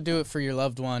also do it for your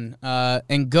loved one.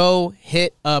 And go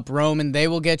hit up Roman. They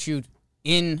will get you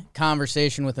in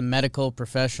conversation with a medical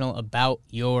professional about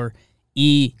your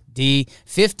ED.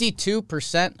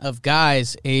 52% of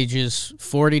guys ages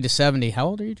 40 to 70. How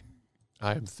old are you?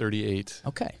 I am 38.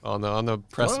 Okay. On the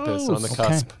precipice, on the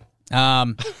Close. cusp.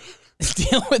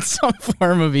 Deal with some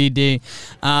form of ED.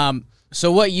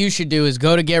 So what you should do is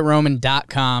go to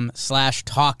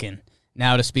getroman.com/talkin'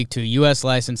 now to speak to a U.S.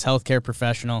 licensed healthcare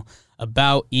professional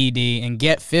about ED and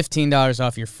get $15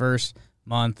 off your first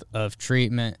month of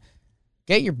treatment.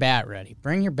 Get your bat ready.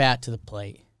 Bring your bat to the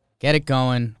plate. Get it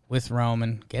going with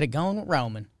Roman.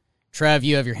 Trev,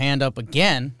 you have your hand up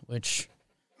again, which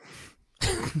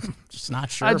just not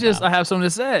sure I about. have something to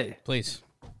say. Please.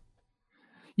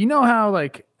 You know how,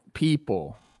 like,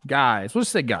 people, guys, let's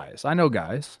say guys. I know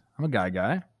guys. I'm a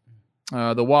guy.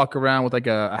 They'll walk around with, like,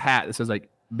 a hat that says, like,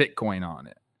 Bitcoin on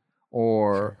it.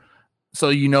 Or so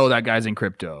you know that guy's in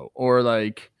crypto. Or,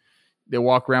 like, they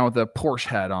walk around with a Porsche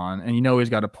hat on, and you know he's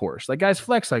got a Porsche. Like, guys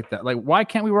flex like that. Like, why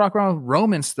can't we walk around with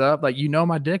Roman stuff? Like, you know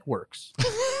my dick works.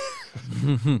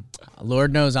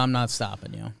 Lord knows I'm not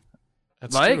stopping you.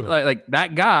 That's like, true. like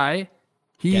that guy,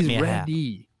 he's me a hat.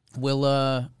 ready.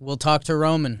 We'll talk to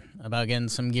Roman about getting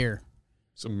some gear.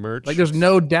 Some merch. Like, there's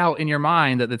no doubt in your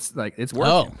mind that it's working.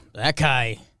 Oh, that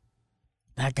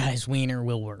guy's wiener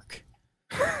will work.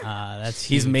 he's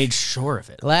huge. made sure of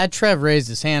it. Glad Trev raised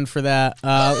his hand for that.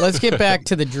 Let's get back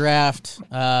to the draft.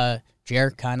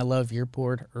 Jer, kind of love your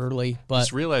board early, but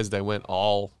just realized I went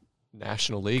all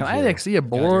National League. Can I here. like see a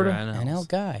board? NL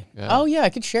guy. Yeah. Oh yeah, I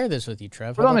could share this with you,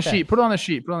 Trev. Put it on the sheet. Put it on the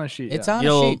sheet. Put it on the sheet. It's yeah. on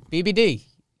You'll- a sheet. BBD,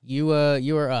 you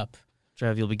are up.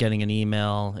 Trev, you'll be getting an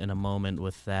email in a moment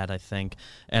with that, I think.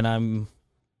 And I'm,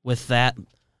 with that,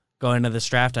 going to this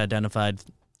draft, I identified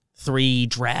 3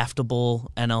 draftable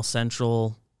NL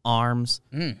Central arms.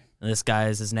 And this guy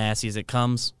is as nasty as it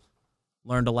comes.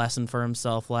 Learned a lesson for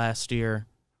himself last year.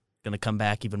 Going to come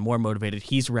back even more motivated.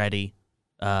 He's ready.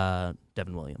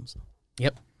 Devin Williams.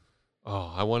 Yep.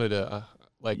 Oh, I wanted to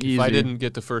if Easy. I didn't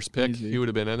get the first pick, Easy. he would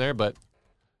have been in there. But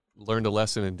learned a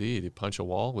lesson indeed. You punch a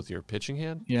wall with your pitching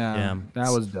hand. Yeah, that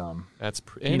was dumb. That's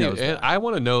He knows and that. I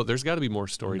want to know. There's got to be more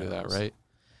story to that, right?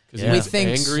 Because Yeah. he We was think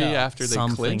angry so. after they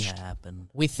Something clinched. happened.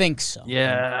 We think so.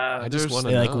 Yeah, I just there's wanna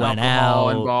They like know. went alcohol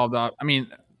out. involved. I mean,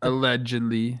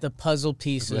 allegedly. The puzzle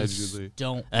pieces Allegedly.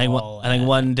 don't. I fall think at-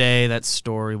 one day that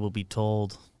story will be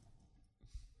told.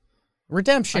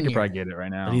 redemption. I could year. probably get it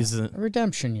right now. But he's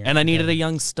Redemption year. and I needed a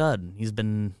young stud. He's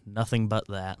been nothing but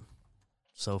that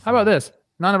so How far. about this?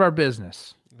 None of our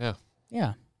business. Yeah,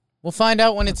 Yeah. We'll find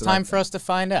out when it's That's what I time for us to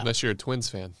find out. unless you're a Twins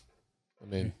fan. I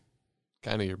mean,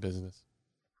 kind of your business.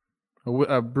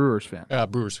 A Brewers fan.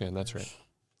 Brewers fan. That's right.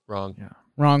 Wrong. Yeah.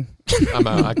 Wrong. I'm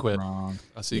out. I quit. Wrong.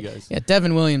 I'll see you guys. Yeah,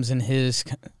 Devin Williams and his.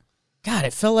 God,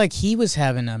 it felt like he was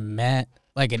having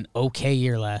an okay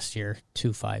year last year.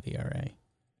 2.5 ERA,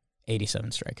 87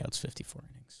 strikeouts, 54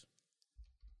 innings.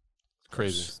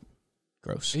 Crazy.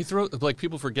 Gross. He throws like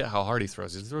people forget how hard he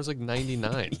throws. He throws like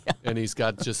 99, and he's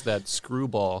got just that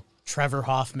screwball. Trevor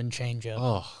Hoffman changeup.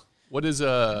 Oh, what is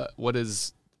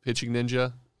pitching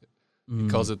ninja? He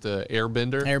calls it the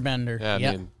airbender. Airbender. Yeah, I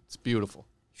Yep. mean, it's beautiful.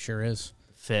 Sure is.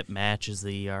 Fit matches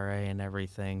the ERA and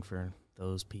everything for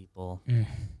those people.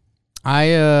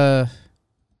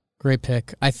 Great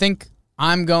pick. I think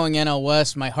I'm going NL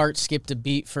West. My heart skipped a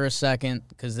beat for a second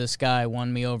because this guy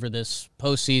won me over this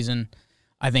postseason.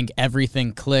 I think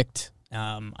everything clicked.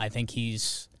 I think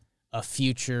he's a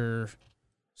future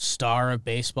star of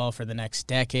baseball for the next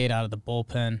decade out of the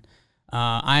bullpen.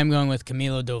 I'm going with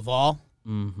Camilo Doval.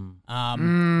 Damn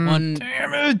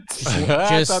it!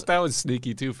 I thought that was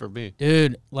sneaky too for me.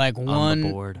 Dude, like On the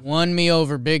board. won me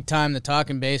over big time. The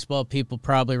Talking Baseball people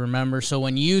probably remember. So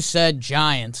when you said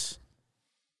Giants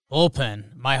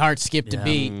bullpen, my heart skipped a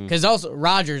beat. Because also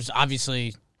Rogers,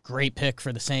 obviously, great pick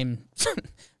for the same,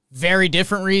 very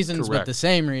different reasons, but Correct. the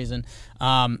same reason.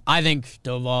 I think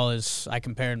Doval is, I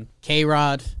compared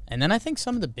K-Rod, and then I think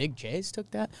some of the big Jays took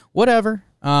that. Whatever.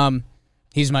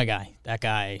 He's my guy. That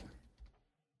guy.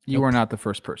 You are not the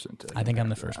first person to. I think I'm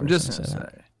the first I'm person just to gonna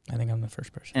say say. that. I think I'm the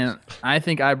first person. And I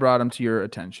think I brought him to your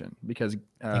attention because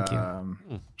Thank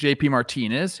you. JP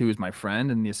Martinez, who is my friend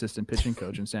and the assistant pitching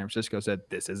coach in San Francisco, said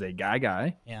this is a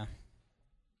guy, Yeah.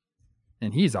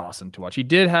 and he's awesome to watch. He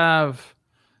did have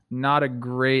not a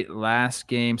great last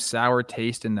game, sour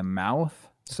taste in the mouth,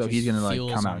 so he's Just gonna like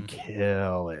fuels come out him. and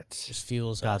kill it. Just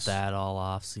fuels Got us. that all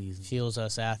off season. Fuels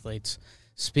us athletes.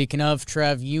 Speaking of,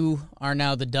 Trev, you are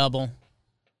now the double.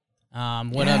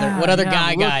 What other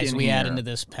I'm guys looking we add here. into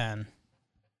this pen?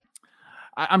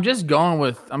 I'm just going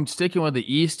with. I'm sticking with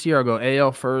the East here. I'll go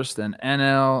AL first, then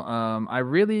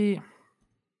NL.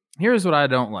 Here's what I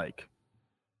don't like.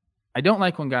 I don't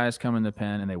like when guys come in the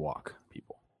pen and they walk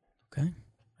people. Okay.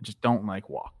 I just don't like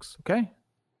walks. Okay.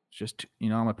 It's just,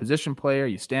 I'm a position player.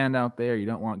 You stand out there. You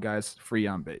don't want guys free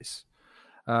on base.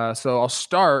 So I'll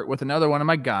start with another one of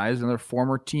my guys, another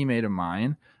former teammate of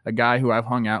mine, a guy who I've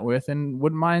hung out with and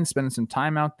wouldn't mind spending some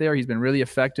time out there. He's been really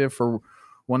effective for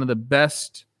one of the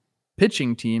best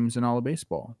pitching teams in all of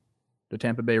baseball, the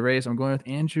Tampa Bay Rays. I'm going with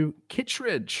Andrew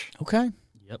Kittredge Okay.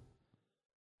 Yep.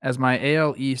 as my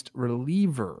AL East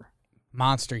reliever.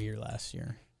 Monster year last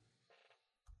year.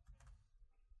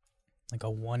 Like a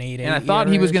 1.88. And I thought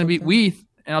he ERA was or going to be something?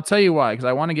 and I'll tell you why, because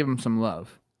I want to give him some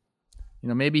love.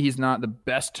 Maybe he's not the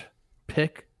best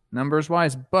pick numbers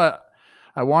wise, but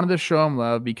I wanted to show him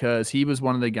love because he was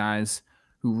one of the guys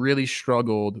who really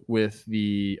struggled with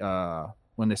the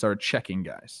when they started checking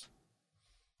guys.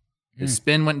 His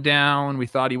spin went down. We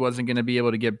thought he wasn't going to be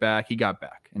able to get back. He got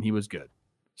back, and he was good.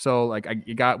 So,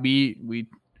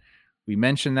 we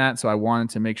mentioned that, so I wanted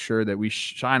to make sure that we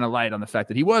shine a light on the fact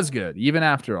that he was good, even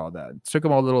after all that. It took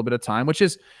him a little bit of time, which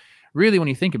is really, when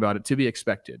you think about it, to be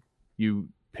expected. You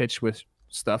pitch with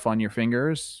stuff on your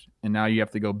fingers, and now you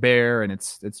have to go bare, and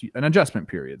it's an adjustment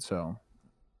period. So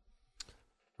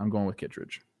I'm going with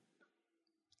Kittredge.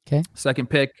 Okay. Second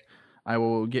pick, I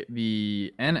will get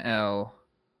the NL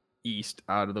East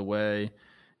out of the way.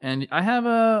 And I have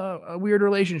a weird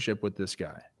relationship with this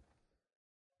guy.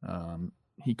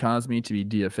 He caused me to be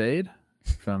DFA'd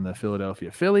from the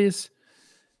Philadelphia Phillies.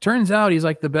 Turns out he's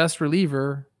like the best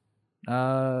reliever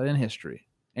in history.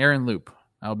 Aaron Loop.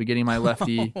 I'll be getting my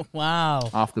lefty Wow.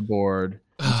 off the board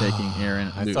and taking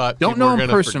Aaron I Loop. thought Don't people know were him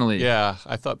gonna personally. I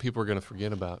thought people were going to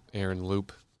forget about Aaron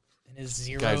Loop. And his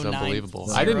 0 Guy's 9 unbelievable.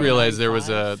 0 I didn't realize there was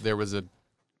 9.5. a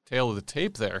tail of the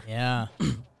tape there. Yeah.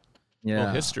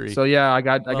 Yeah. history. So yeah, I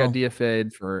got Well-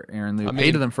 DFA'd for Aaron Loop. I mean-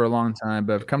 Hated him for a long time,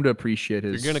 but I've come to appreciate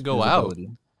his. You're gonna go his out. ability.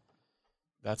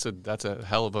 That's a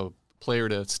hell of a player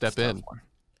to step in.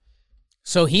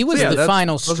 So he was So, yeah, the that's-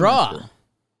 final those are my straw. two.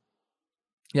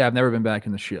 Yeah, I've never been back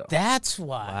in the show. That's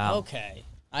why. Wow. Okay.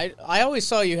 I always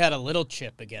saw you had a little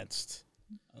chip against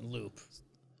Loop,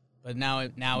 but now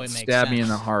it makes Stab sense. me in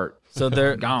the heart. So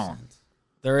there, Gone.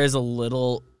 there is a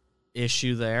little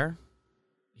issue there.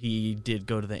 He did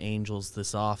go to the Angels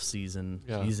this offseason.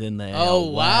 Yeah. He's in the Oh,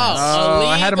 AL wow. West. Oh,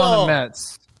 I had him on Illegal. the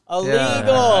Mets.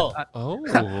 Illegal.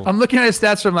 Oh, I'm looking at his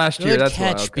stats from last year. Good That's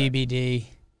why. catch, Okay. BBD.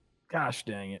 Gosh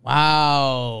dang it.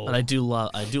 Wow. But I do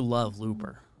love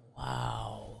Looper.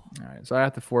 Wow. All right, so I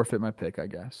have to forfeit my pick, I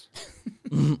guess.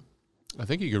 I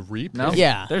think you could repeat. No?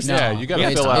 Yeah. There's- no. yeah, you gotta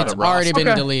It's- fill out It's a already roster. been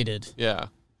Okay. deleted. Yeah.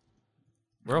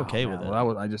 We're okay Oh, with man, it.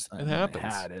 well, I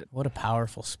happens. had it. What a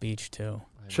powerful speech, too.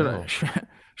 Should know.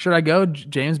 should I go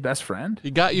James' best friend?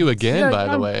 He got you again, Yeah, by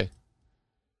the I'm- way.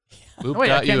 Loop Oh,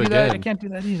 wait, I got you can't do that. I again. can't do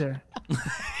that either.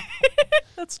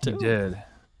 That's He two. did.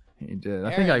 He did.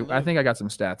 I Aaron think I got some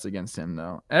stats against him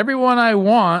though. Everyone I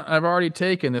want, I've already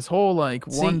taken. This whole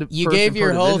See, you gave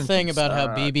your whole thing about how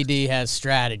BBD has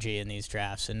strategy in these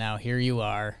drafts, and now here you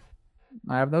are,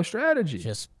 I have no strategy.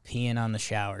 just peeing on the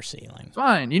shower ceiling.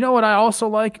 Fine. You know what I also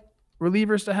like?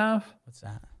 relievers to have? What's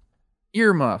that?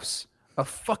 Earmuffs, a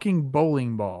fucking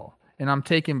bowling ball, and I'm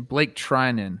taking Blake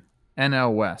Trinan,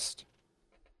 NL West.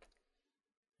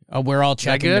 Oh, we're all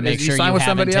checking to good? make Is he sure you signed with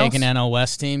haven't somebody taken else? NL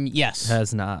West team. Yes.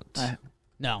 Has not.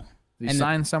 No. Did he And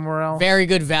sign somewhere else? Very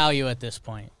good value at this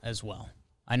point as well.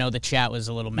 I know the chat was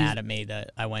a little mad at me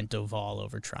that I went Doval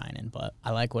over Trinan, but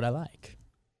I like what I like.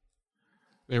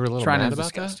 They were a little Trinan's mad about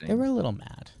disgusting. They were a little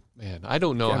mad. that? Man, I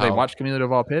don't know Have how. they watched Camilo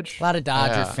Doval pitch? A lot of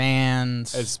Dodger Yeah.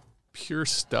 fans. As pure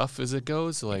stuff as it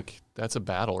goes, like, that's a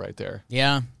battle right there.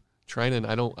 Yeah.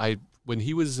 Trinan, when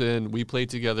he was we played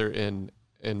together in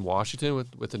Washington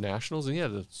with the Nationals, and he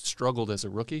had struggled as a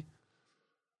rookie.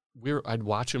 I'd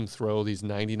watch him throw these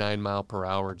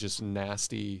 99-mile-per-hour, just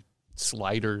nasty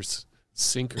sliders,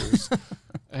 sinkers,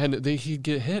 and he'd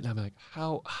get hit. And I'm like,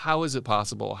 how is it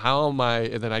possible? How am I?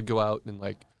 And then I'd go out and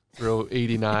like throw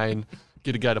 89,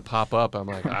 get a guy to pop up. I'm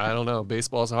like, I don't know.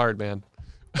 Baseball's hard, man.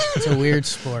 It's a weird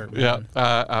sport. Man.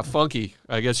 Yeah, funky.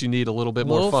 I guess you need a little bit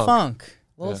more Little funk. funk.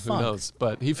 Yeah, Little who funk. knows?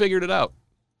 But he figured it out.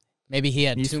 Maybe he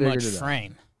had He's too much figured it out.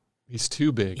 frame. He's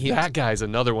too big. He- That guy's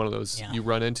another one of those. Yeah. You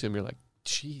run into him, you're like,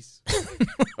 jeez.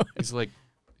 He's like,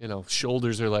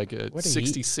 shoulders are like What are you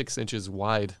 66 inches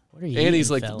wide. What are you And he's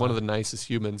eating, like fella? one of the nicest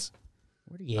humans.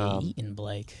 What are you eating,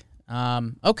 Blake?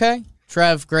 Okay.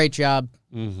 Trev, great job.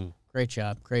 Mm-hmm. Great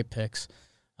job. Great picks.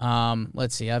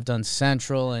 Let's see. I've done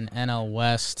Central and NL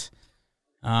West.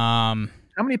 How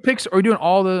many picks are we doing?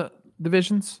 All the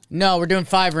divisions? No, we're doing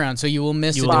 5 rounds, so you will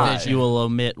miss You a will, division. you will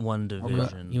omit one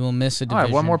division. You will miss a All division.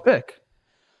 right, one more pick.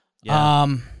 Yeah.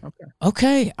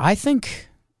 Okay. I think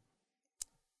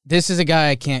this is a guy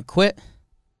I can't quit.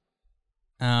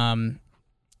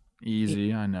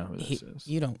 Easy. I know who this He, is.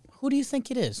 you don't. Who do you think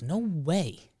it is? No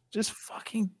way. Just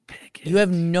fucking pick it. You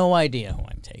have no idea who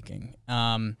I'm taking.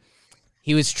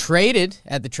 He was traded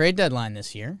at the trade deadline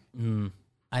this year. Mm.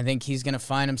 I think he's going to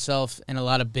find himself in a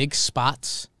lot of big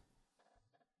spots.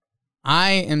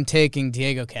 I am taking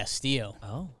Diego Castillo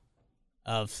Oh.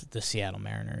 of the Seattle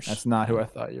Mariners. That's not who I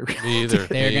thought you were. Me either.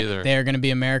 Me either. They're going to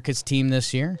be America's team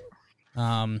this year.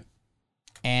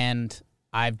 And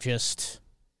I've just,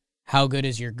 how good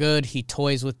is your good? He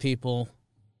toys with people.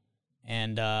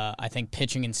 And I think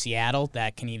pitching in Seattle,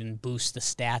 that can even boost the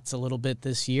stats a little bit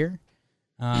this year.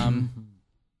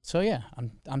 So, yeah,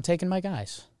 I'm taking my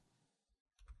guys.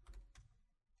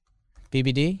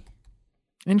 BBD?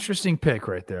 Interesting pick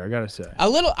right there, I got to say.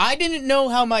 I didn't know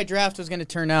how my draft was going to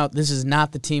turn out. This is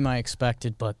not the team I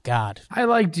expected, but God. I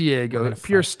like Diego. gonna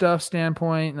Pure fuck. stuff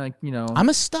standpoint, like, I'm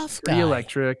a stuff guy. pretty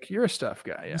electric. You're a stuff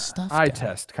guy, yeah. stuff Eye guy.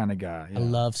 test kind of guy. I Yeah.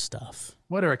 love stuff.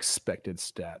 What are expected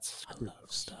stats? I love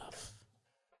stuff.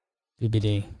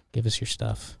 BBD, give us your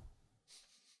stuff.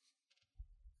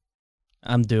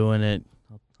 I'm doing it.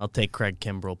 I'll take Craig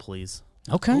Kimbrell, please.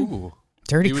 Okay. Ooh,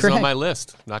 Dirty he was Craig. on my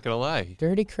list. Not gonna lie,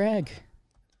 Dirty Craig.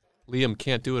 Liam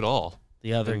can't do it all.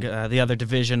 The other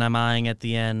division I'm eyeing at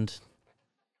the end.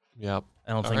 Yep. I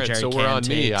don't All think right, Jerry so can we're on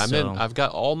me. take, I'm so. in. I've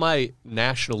got all my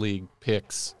National League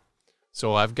picks.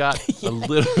 So I've got a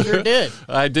little. Sure did.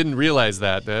 I didn't realize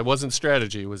that. That wasn't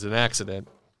strategy. It was an accident.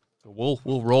 So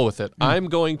we'll roll with it. I'm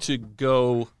going to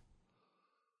go.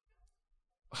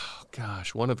 Oh,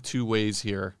 gosh, one of two ways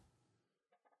here.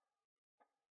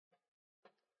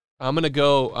 I'm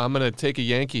gonna take a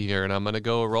Yankee here, and I'm gonna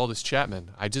go Aroldis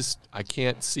Chapman. I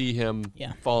can't see him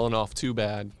falling off too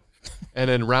bad. And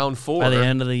in round 4, By the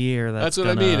end of the year, that's what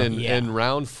gonna, I mean. In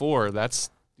round 4, that's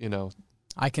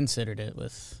I considered it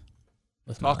with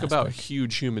my talk last about pick.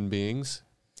 huge human beings.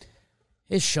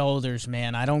 His shoulders,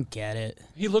 man. I don't get it.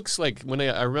 He looks like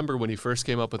I remember when he first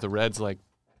came up with the Reds, like,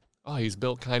 oh, he's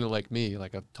built kind of like me,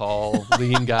 like a tall,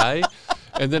 lean guy.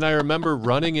 And then I remember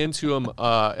running into him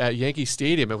at Yankee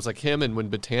Stadium. It was like him, and when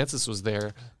Betances was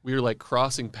there, we were like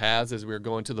crossing paths as we were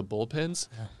going to the bullpens.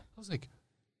 I was like,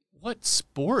 what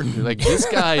sport? Like, this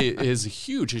guy is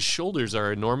huge. His shoulders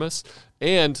are enormous.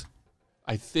 And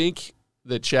I think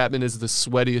that Chapman is the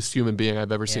sweatiest human being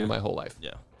I've ever seen in my whole life.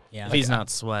 Yeah. Yeah. If he's not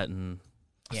sweating.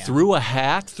 Yeah.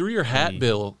 Through your hat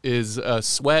bill is a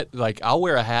sweat. Like, I'll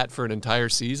wear a hat for an entire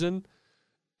season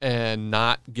and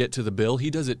not get to the bill.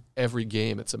 He does it every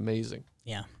game. It's amazing.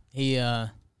 Yeah.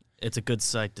 It's a good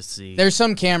sight to see. There's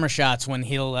some camera shots when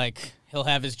he'll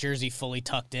have his jersey fully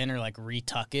tucked in or like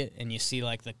retuck it, and you see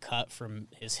like the cut from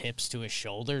his hips to his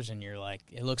shoulders, and you're like,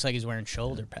 it looks like he's wearing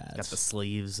shoulder pads. Got the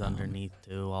sleeves underneath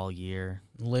too all year.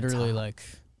 Literally like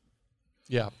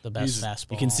Yeah. the best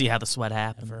fastball. You can see how the sweat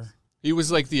happens. ever. He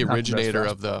was like the Not the best originator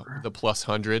of fastball. the plus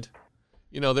 100.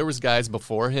 There was guys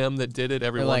before him that did it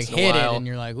every They're once like in a hit while. it, and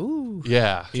you're like, ooh.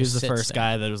 Yeah. He was the sits first there.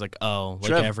 guy that was like, oh, like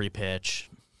Trev- every pitch.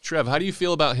 Trev, how do you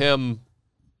feel about him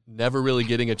never really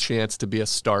getting a chance to be a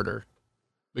starter,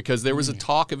 because there was a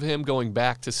talk of him going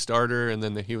back to starter, and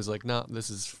then he was like, "No, this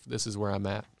is where I'm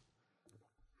at."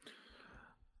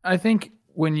 I think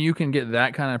when you can get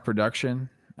that kind of production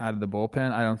out of the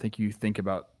bullpen, I don't think you think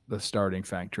about the starting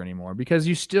factor anymore, because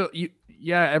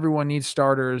everyone needs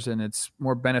starters, and it's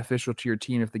more beneficial to your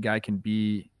team if the guy can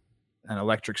be an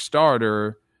electric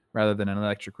starter rather than an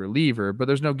electric reliever. But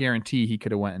there's no guarantee he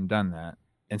could have went and done that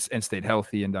and stayed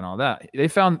healthy and done all that.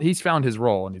 He's found his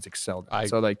role and he's excelled. I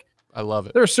love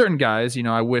it. There are certain guys,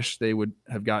 I wish they would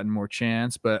have gotten more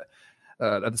chance, but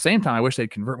at the same time, I wish they'd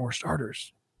convert more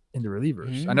starters into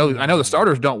relievers. I know the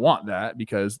starters don't want that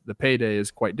because the payday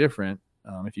is quite different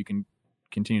if you can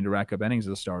continue to rack up innings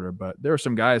as a starter. But there are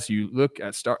some guys you look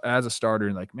at as a starter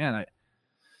and like, man,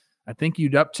 I think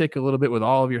you'd uptick a little bit with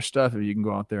all of your stuff if you can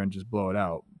go out there and just blow it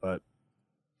out. But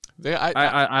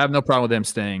I have no problem with them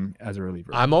staying as a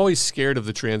reliever. I'm always scared of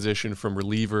the transition from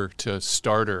reliever to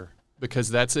starter, because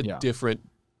that's a different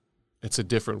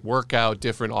workout,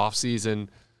 different off season.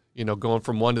 Going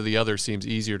from one to the other seems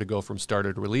easier to go from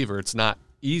starter to reliever. It's not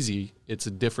easy. It's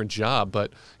a different job.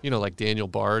 But, like Daniel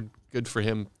Bard, good for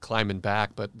him climbing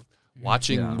back. But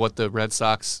watching what the Red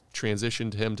Sox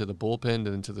transitioned him to the bullpen and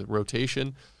into the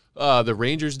rotation, the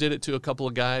Rangers did it to a couple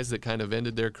of guys that kind of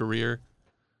ended their career.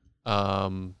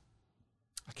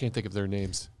 I can't think of their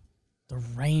names. The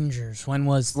Rangers. When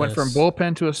was this? Went from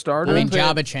bullpen to a starter? I mean,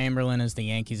 Jabba Chamberlain is the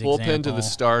Yankees bullpen example. To the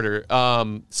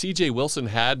starter. C.J. Wilson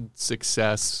had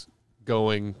success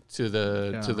going to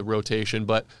the rotation,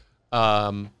 but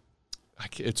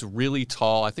it's really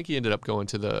tall. I think he ended up going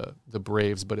to the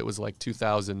Braves, but it was like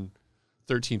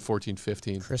 2013, 14,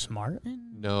 15. Chris Martin?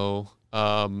 No.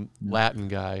 Latin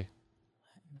guy.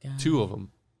 Two of them.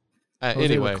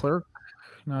 Anyway. Leclerc?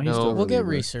 No, we'll get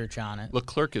research on it.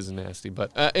 Leclerc is nasty,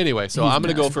 but anyway, so I'm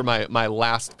going to go for my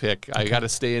last pick. I got to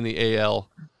stay in the AL.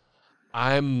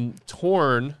 I'm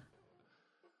torn.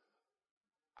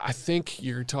 I think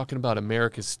you're talking about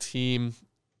America's team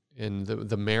and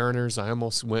the Mariners. I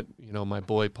almost went, my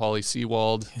boy Paulie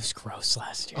Sewald. He was gross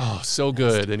last year. Oh, so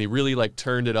good, and he really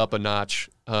turned it up a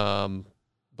notch. But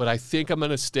I think I'm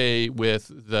going to stay with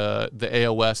the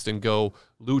AL West and go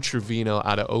Lou Trevino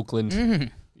out of Oakland. Mm-hmm.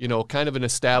 Kind of an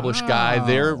established guy.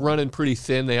 They're running pretty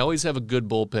thin. They always have a good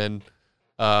bullpen.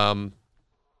 And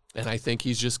I think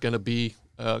he's just going to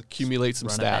accumulate some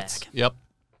stats. Yep.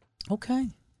 Okay.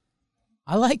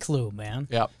 I like Lou, man.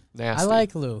 Yep. Nasty. I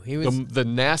like Lou. He was the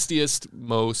nastiest,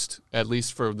 most, at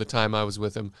least for the time I was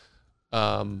with him,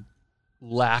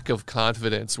 lack of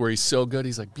confidence, where he's so good.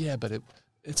 He's like, yeah, but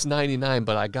it's 99,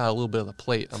 but I got a little bit of the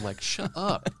plate. I'm like, shut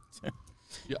up.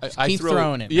 Keep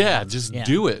throwing it. Yeah,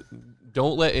 do it.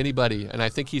 Don't let anybody. And I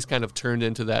think he's kind of turned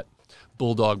into that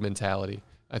bulldog mentality.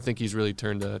 I think he's really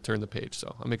turned the page.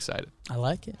 So I'm excited. I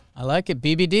like it.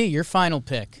 BBD, your final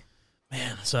pick.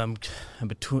 Man, so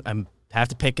I'm have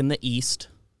to pick in the East.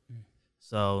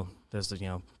 So there's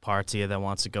parts of you that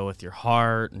wants to go with your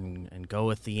heart and go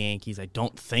with the Yankees. I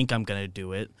don't think I'm gonna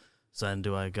do it. So then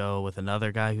do I go with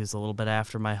another guy who's a little bit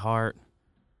after my heart?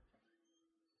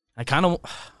 I kind of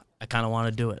want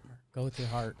to do it. Go with your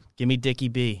heart. Give me Dickie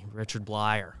B, Richard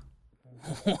Blyer.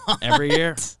 What? Every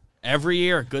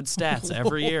year, good stats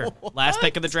every year. Last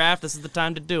pick of the draft, this is the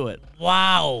time to do it.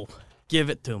 Wow. Give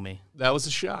it to me. That was a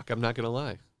shock, I'm not going to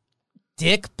lie.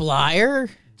 Dick Blyer?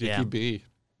 Dickie B.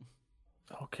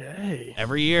 Okay.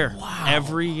 Every year. Wow.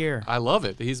 Every year. I love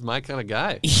it. He's my kind of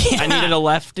guy. Yeah. I needed a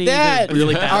lefty.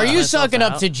 Really are you sucking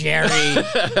up to Jerry?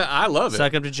 I love it.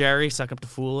 Suck up to Jerry, suck up to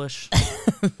Foolish.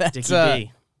 Dickie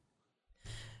B.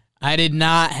 I did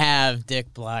not have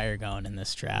Dick Blyer going in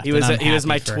this draft. He was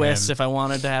my twist if I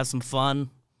wanted to have some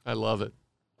fun. I love it.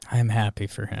 I'm happy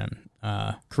for him.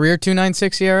 Career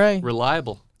 2.96 ERA.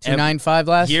 Reliable. 2.95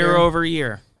 last year. Year over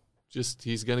year. Just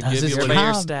he's going to give you his your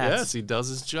job. stats. Yes, he does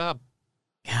his job.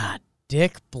 God,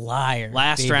 Dick Blyer.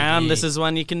 Last BBD. round, this is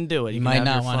when you can do it. You might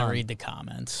not want to read the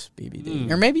comments, BBD.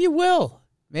 Or maybe you will.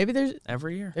 Maybe there's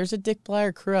every year. There's a Dick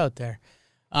Blyer crew out there.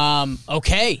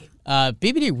 Okay.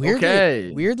 BBD,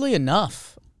 weirdly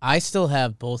enough, I still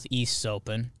have both Easts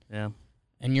open. Yeah.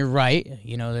 And you're right.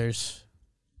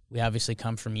 We obviously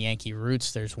come from Yankee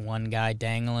roots. There's one guy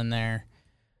dangling there.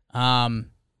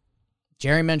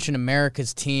 Jerry mentioned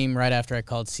America's team right after I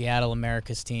called Seattle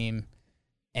America's team,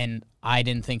 and I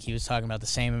didn't think he was talking about the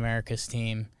same America's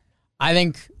team. I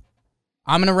think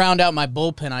I'm going to round out my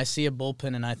bullpen. I see a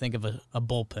bullpen, and I think of a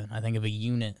bullpen. I think of a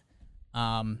unit.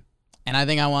 And I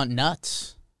think I want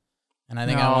nuts. And I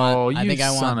think I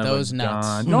want those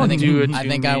nuts. Don't do it to I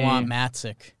think me. I want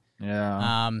Matzik.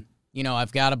 Yeah.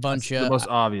 I've got a bunch That's of the most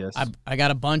obvious. I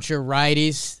got a bunch of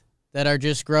righties that are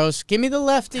just gross. Give me the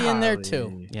lefty in there too.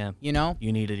 Golly. Yeah, You know,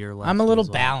 you needed your left. I'm a little as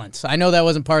well. balanced. I know that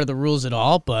wasn't part of the rules at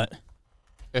all, but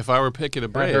If I were picking a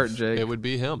Brave, hurt, Jake. it would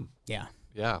be him. yeah.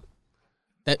 Yeah.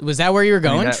 Was that where you were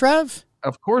going, that- Trev?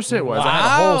 Of course it was. I had a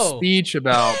Wow. whole speech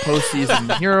about postseason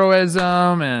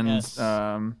heroism and Yes.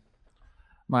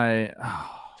 my.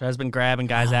 Trev's been grabbing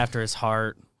guys after his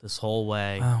heart this whole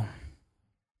way. Wow.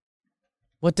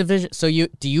 What division? So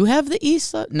do you have the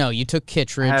East? No, you took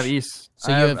Kittredge. I have East.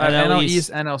 So I you have, have I have NL NL East.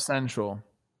 East, NL Central.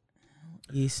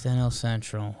 East NL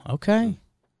Central. Okay.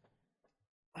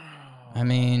 I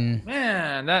mean,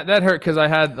 Man, that hurt because I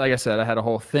had, like I said, I had a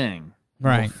whole thing. A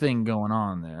whole right. thing going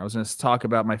on there. I was going to talk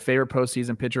about my favorite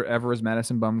postseason pitcher ever was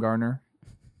Madison Bumgarner.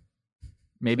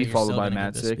 Maybe So you're followed still by gonna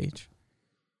Matt give the Sick. speech.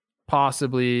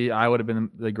 Possibly, I would have been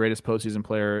the greatest postseason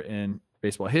player in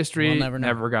baseball history. We'll never know.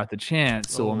 Never got the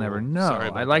chance, so we'll never Oh, know. sorry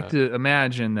about I'd like that. to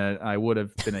imagine that I would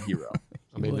have been a hero.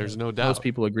 I mean, there's no doubt. Most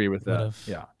people agree with that. Would've.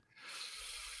 Yeah.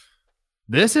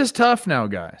 This is tough now,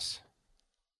 guys.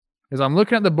 Because I'm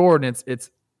looking at the board and it's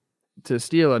to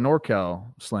steal a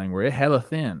NorCal slang where it hella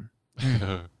thin.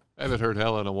 I haven't heard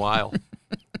hell in a while.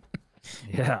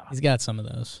 Yeah. He's got some of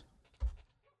those.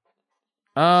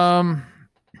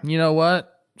 You know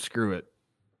what? Screw it.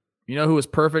 You know who was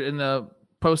perfect in the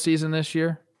postseason this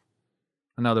year?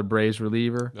 Another Braves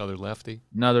reliever, Another lefty.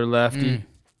 another lefty.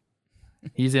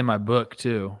 He's in my book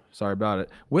too. Sorry about it.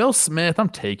 Will Smith, I'm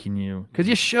taking you because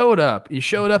you showed up. You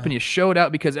showed up and you showed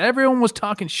out because everyone was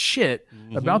talking shit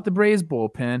about the Braves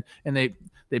bullpen, and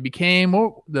they became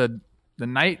the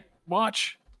night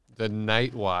watch, The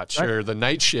night watch Right. or the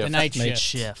night shift. The night Night shift.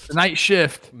 shift. the night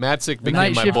shift. Matzik The became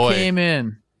night my shift boy. came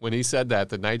in. When he said that,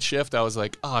 the night shift, I was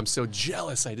like, oh, I'm so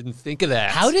jealous. I didn't think of that.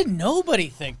 How did nobody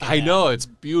think of I that? know, it's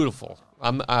beautiful.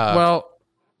 I'm Well,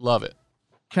 love it.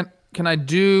 can I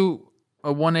do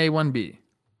a 1A 1B?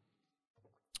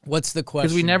 What's the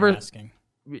question we never- you're asking?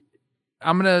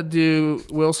 I'm gonna do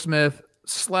Will Smith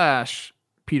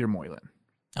 / Peter Moylan.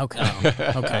 Okay.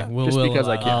 Okay. We'll, Just we'll because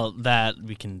I allow can. Well, that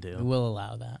we can that. do. We'll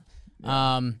allow that.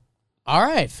 All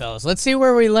right, fellas. Let's see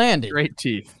where we landed. Great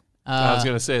teeth. I was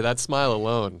gonna say that smile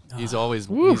alone. He's always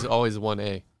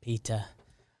 1A. Pita.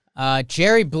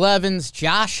 Jerry Blevins,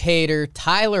 Josh Hader,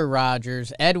 Tyler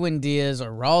Rogers, Edwin Diaz,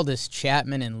 Aroldis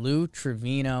Chapman, and Lou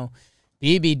Trevino.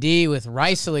 BBD with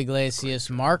Raisel Iglesias,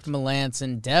 Mark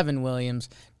Melanson, Devin Williams,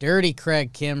 Dirty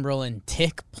Craig Kimbrell, and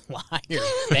Dick Plyer.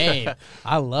 Babe,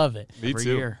 I love it. Me Every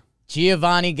too. year.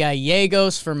 Giovanni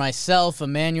Gallegos for myself,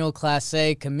 Emmanuel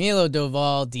Clase, Camilo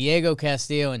Doval, Diego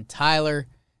Castillo, and Tyler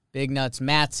Big Nuts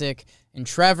Matzik, and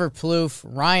Trevor Plouffe,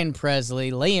 Ryan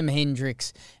Presley, Liam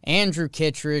Hendricks, Andrew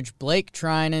Kittredge, Blake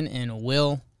Trinan, and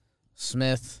Will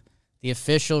Smith. The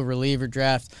official reliever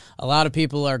draft. A lot of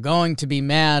people are going to be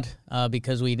mad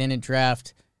because we didn't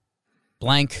draft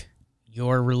blank,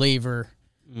 your reliever,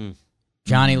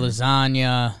 Johnny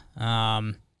Lasagna.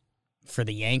 For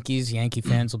the Yankees, Yankee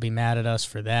fans will be mad at us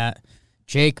for that.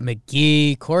 Jake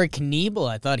McGee, Corey Knievel.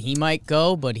 I thought he might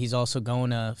go, but he's also going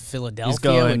to Philadelphia,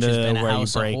 going which has to been a where you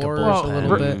house of break a horrors bullpen. a little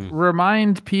Well, bit.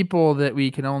 Remind people that we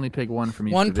can only pick one from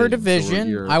each One per division. So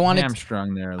you're I wanted-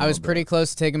 hamstrung there. I was pretty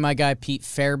close to taking my guy Pete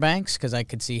Fairbanks because I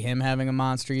could see him having a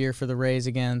monster year for the Rays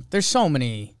again. There's so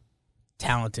many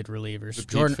talented relievers. The Pete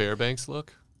Jordan, Fairbanks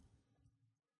look.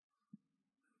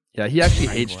 Yeah, he actually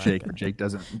hates Jake, but Jake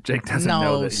doesn't. Jake doesn't know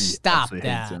no, that he stop absolutely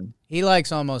hates that. him. He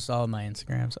likes almost all of my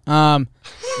Instagrams.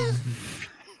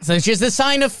 So it's just a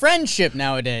sign of friendship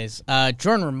nowadays.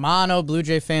 Jordan Romano, Blue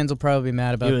Jay fans will probably be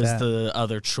mad about He was that. the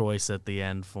other choice at the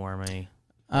end for me.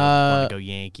 I Uh, want to go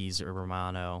Yankees or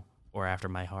Romano or after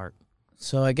my heart.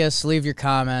 So I guess leave your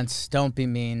comments. Don't be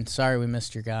mean. Sorry we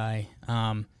missed your guy.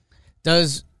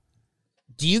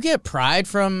 Do you get pride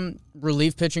from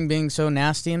relief pitching being so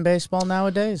nasty in baseball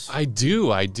nowadays? I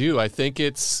do. I think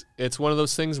it's one of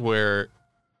those things where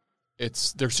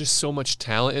there's just so much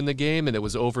talent in the game, and it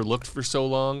was overlooked for so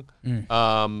long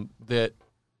that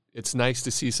it's nice to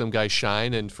see some guys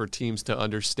shine, and for teams to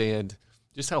understand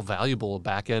just how valuable a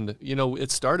back end. You know,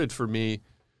 it started for me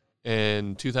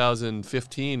in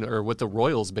 2015, or with the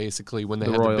Royals, basically when they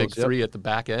The had the Royals, big three at the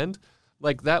back end.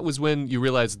 Like that was when you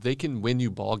realized they can win you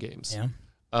ball games. Yeah.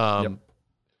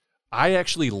 I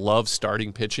actually love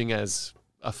starting pitching as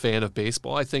a fan of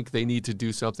baseball. I think they need to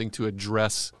do something to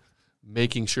address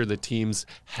making sure the teams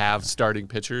have starting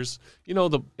pitchers. You know,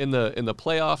 in the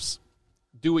playoffs,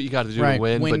 do what you got to do Right, to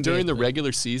win. win But during games, the but-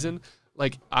 regular season,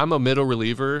 like I'm a middle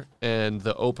reliever, and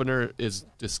the opener is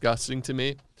disgusting to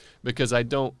me because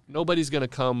nobody's going to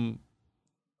come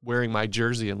wearing my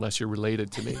jersey unless you're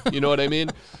related to me. You know what I mean?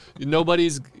 You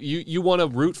want to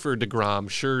root for DeGrom,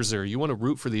 Scherzer. You want to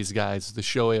root for these guys, the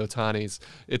Shohei Ohtanis.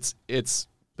 It's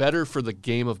better for the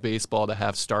game of baseball to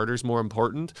have starters more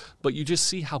important, but you just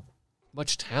see how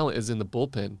much talent is in the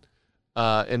bullpen,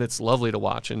 and it's lovely to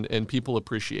watch, and people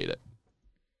appreciate it.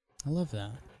 I love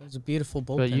that. It was a beautiful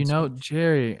bullpen. But you know, speech.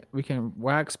 Jerry, we can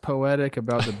wax poetic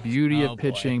about the beauty Oh, of boy.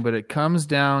 pitching, but it comes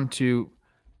down to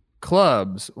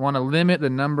clubs want to limit the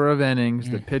number of innings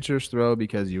the pitchers throw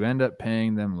because you end up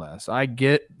paying them less. I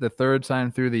get the third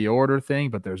time through the order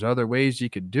thing, but there's other ways you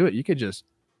could do it. You could just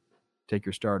take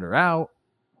your starter out,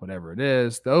 whatever it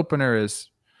is. The opener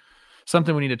is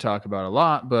something we need to talk about a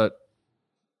lot, but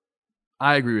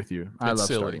I agree with you. I It's love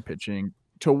silly. starting pitching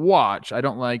to watch. I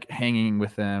don't like hanging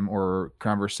with them or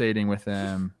conversating with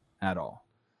them at all.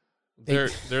 They're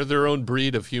their own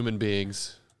breed of human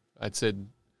beings, I'd say,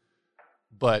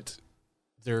 but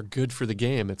they're good for the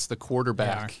game. It's the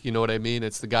quarterback. You know what I mean?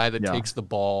 It's the guy that Yeah. takes the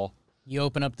ball. You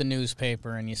open up the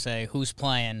newspaper and you say, who's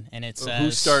playing? And it says,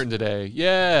 Who's starting today?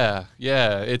 Yeah.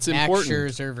 It's Max important.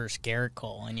 Scherzer versus Garrett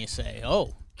Cole. And you say,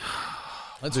 oh,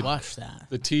 let's watch that.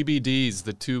 The TBDs,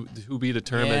 the to be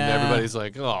determined. Yeah. Everybody's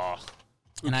like, oh,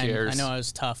 who And cares? I know I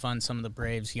was tough on some of the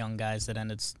Braves young guys that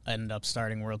ended up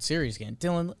starting World Series game.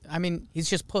 Dylan, I mean, he's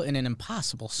just put in an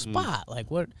impossible spot.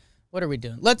 Like, what are we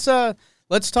doing? Let's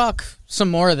talk some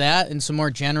more of that and some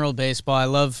more general baseball.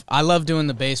 I love doing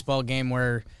the baseball game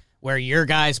where your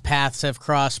guys' paths have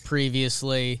crossed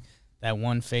previously. That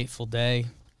one fateful day,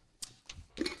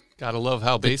 Gotta love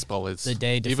how baseball is. the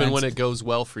day even when defense- it goes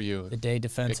well for you, the day it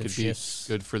defensive could be shifts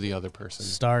good for the other person.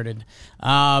 started.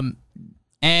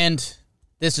 And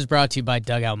this is brought to you by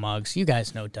Dugout Mugs. You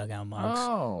guys know Dugout Mugs.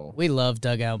 Oh, We love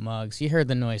Dugout Mugs. You heard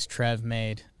the noise Trev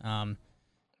made.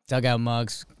 Dugout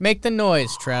Mugs. Make the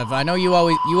noise, Trev. I know you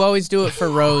always do it for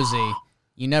Rosie.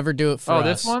 You never do it for us.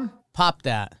 this one? Pop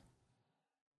that.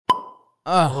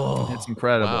 Oh, It's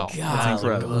incredible. Wow. It's God,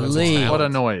 incredible. golly. What a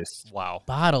noise. Wow.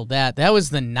 bottle that. That was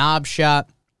the knob shot.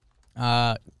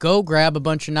 Go grab a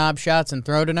bunch of knob shots and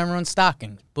throw it in everyone's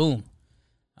stocking. Boom.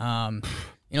 You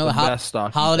know, The the best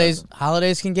stocking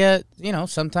holidays can get,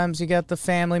 sometimes you get the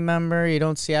family member, you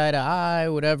don't see eye to eye,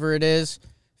 whatever it is.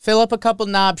 Fill up a couple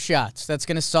knob shots. That's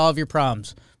going to solve your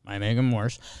problems. Might make them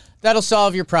worse. That'll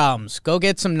solve your problems. Go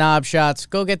get some knob shots.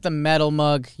 Go get the metal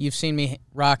mug. You've seen me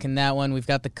rocking that one. We've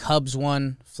got the Cubs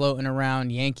one floating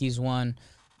around, Yankees one.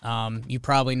 You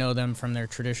probably know them from their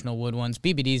traditional wood ones.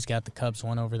 BBD's got the Cubs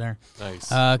one over there. Nice.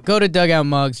 Go to Dugout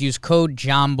Mugs. Use code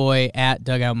JOHNBOY at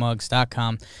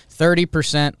dugoutmugs.com.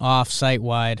 30% off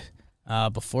site-wide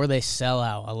before they sell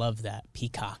out. I love that.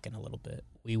 Peacocking a little bit.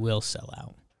 We will sell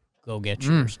out. Go get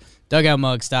yours.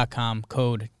 Dugoutmugs.com.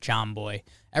 Code JOHNBOY.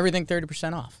 Everything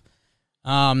 30% off.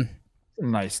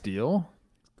 Nice deal.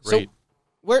 Great.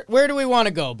 Where do we want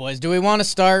to go, boys? Do we want to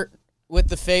start with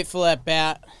the fateful at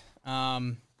bat?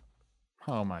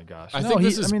 Oh my gosh. I No, think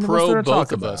this he- is I mean, what's there pro to talk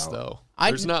both of us, about? though.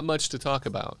 I- There's not much to talk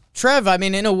about. Trev, I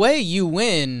mean, in a way, you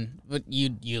win, but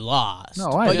you lost.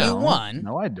 No, I but don't. you won.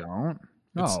 No, I don't.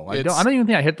 No, It's- I don't. I don't even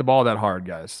think I hit the ball that hard,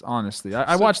 guys. Honestly,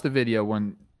 I watched the video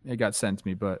when it got sent to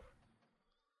me, but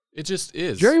It just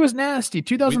is. Jerry was nasty.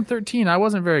 2013, I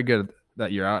wasn't very good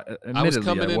that year. Admittedly, I was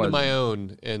coming into wasn't. my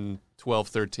own in 12,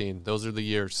 13. Those are the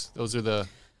years. Those are the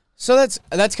So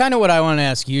that's kind of what I want to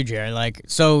ask you, Jerry. Like,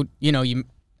 so you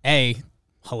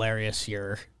hilarious.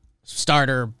 You're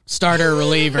starter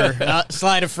reliever.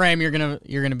 Slide of frame. You're gonna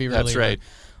be reliever. That's right.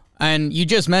 And you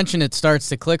just mentioned it starts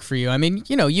to click for you. I mean,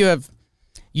 you have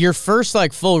your first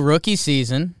full rookie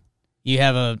season. You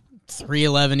have a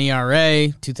 3.11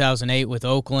 ERA, 2008 with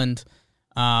Oakland,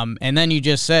 and then you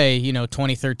just say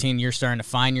 2013. You're starting to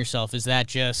find yourself. Is that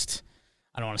just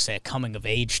I don't want to say a coming of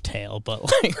age tale, but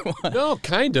what? No,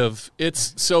 kind of.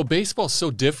 It's so baseball's so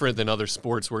different than other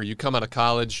sports where you come out of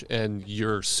college and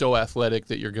you're so athletic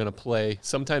that you're going to play.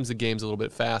 Sometimes the game's a little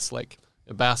bit fast. Like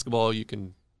in basketball,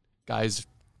 guys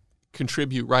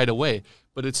contribute right away.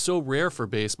 But it's so rare for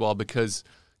baseball because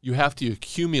you have to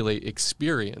accumulate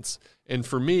experience. And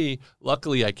for me,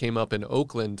 luckily I came up in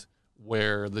Oakland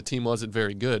where the team wasn't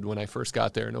very good when I first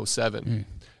got there in 2007.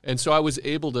 And so I was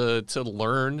able to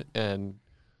learn and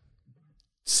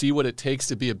see what it takes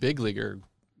to be a big leaguer,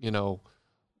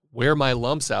 wear my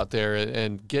lumps out there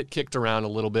and get kicked around a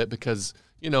little bit because,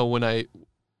 when I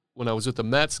was with the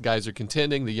Mets, guys are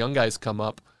contending, the young guys come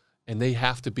up and they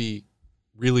have to be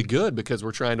really good because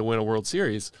we're trying to win a World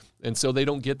Series. And so they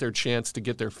don't get their chance to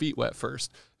get their feet wet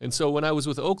first. And so when I was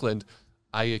with Oakland,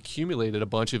 I accumulated a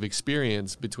bunch of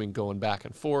experience between going back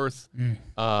and forth,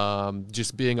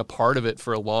 just being a part of it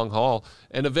for a long haul.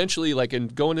 And eventually, like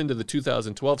going into the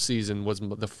 2012 season was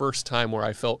the first time where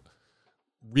I felt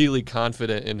really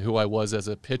confident in who I was as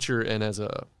a pitcher and as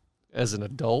an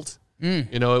adult.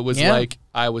 You know, it was like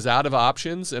I was out of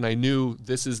options, and I knew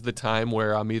this is the time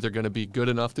where I'm either going to be good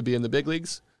enough to be in the big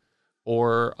leagues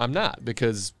or I'm not,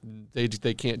 because they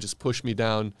can't just push me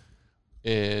down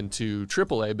into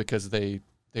AAA because they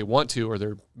want to, or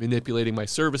they're manipulating my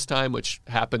service time, which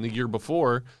happened the year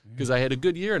before because I had a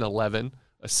good year in 11,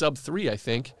 a sub-3, I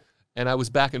think, and I was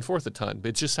back and forth a ton.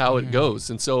 It's just how it goes.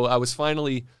 And so I was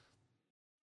finally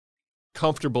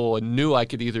comfortable and knew I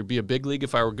could either be a big league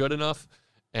if I were good enough,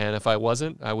 and if I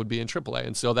wasn't, I would be in AAA.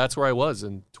 And so that's where I was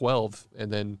in 12,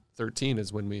 and then 13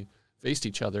 is when we faced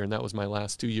each other, and that was my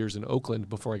last 2 years in Oakland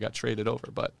before I got traded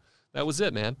over. But that was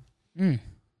it, man.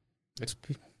 It's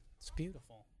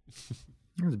beautiful.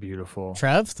 It was beautiful.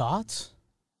 Trev, thoughts?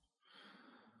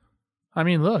 I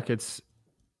mean, look,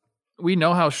 we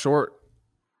know how short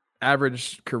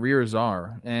average careers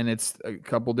are, and it's a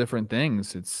couple different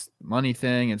things. It's money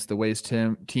thing. It's the ways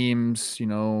teams,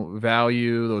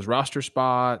 value those roster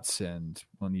spots. And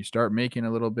when you start making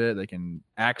a little bit, they can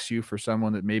axe you for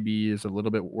someone that maybe is a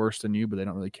little bit worse than you, but they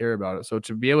don't really care about it. So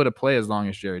to be able to play as long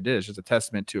as Jerry did is just a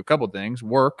testament to a couple things.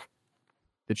 Work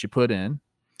that you put in.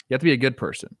 You have to be a good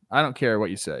person. I don't care what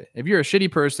you say. If you're a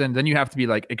shitty person, then you have to be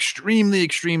like extremely,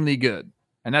 extremely good.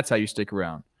 And that's how you stick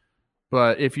around.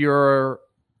 But if you're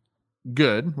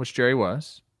good, which Jerry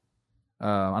was,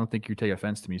 I don't think you take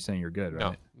offense to me saying you're good,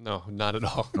 right? No, not at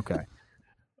all. Okay.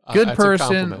 Good person,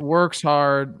 compliment. works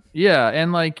hard. Yeah.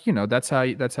 And that's how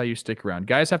you stick around.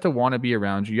 Guys have to want to be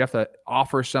around you. You have to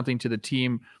offer something to the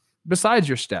team besides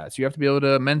your stats. You have to be able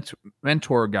to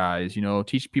mentor guys,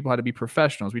 teach people how to be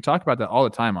professionals. We talk about that all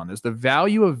the time on this. The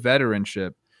value of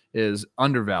veteranship is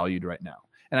undervalued right now.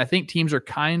 And I think teams are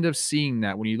kind of seeing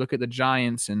that when you look at the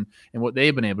Giants and what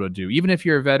they've been able to do. Even if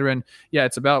you're a veteran,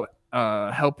 it's about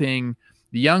helping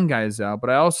the young guys out. But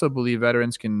I also believe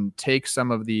veterans can take some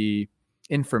of the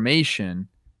information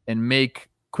and make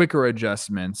quicker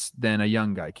adjustments than a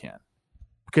young guy can.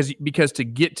 Because to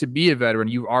get to be a veteran,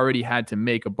 you've already had to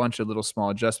make a bunch of little small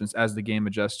adjustments as the game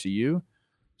adjusts to you.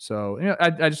 So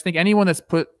I just think anyone that's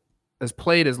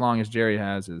played as long as Jerry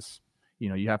has is,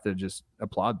 you have to just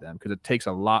applaud them because it takes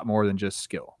a lot more than just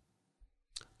skill.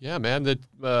 Yeah, man.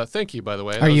 Thank you, by the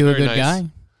way. Are you a good guy?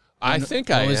 I think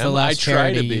I am. What was the last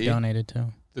charity you donated to?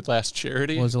 The last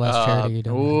charity? What was the last charity you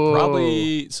donated?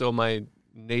 Probably, so my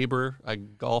neighbor, I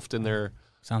golfed in their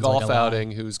golf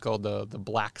outing, who's called the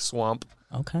Black Swamp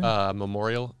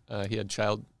Memorial. He had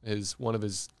one of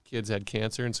his kids had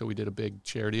cancer, and so we did a big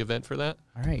charity event for that.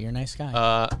 All right, you're a nice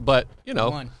guy. But,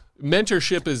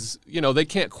 mentorship is, they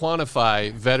can't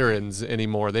quantify veterans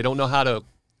anymore. They don't know how to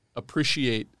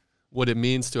appreciate what it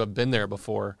means to have been there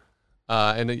before.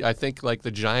 And I think like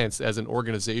the Giants as an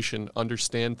organization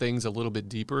understand things a little bit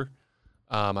deeper.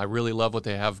 I really love what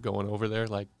they have going over there.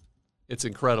 Like, it's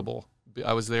incredible.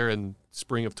 I was there in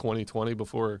spring of 2020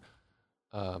 before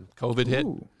COVID hit.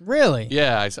 Really?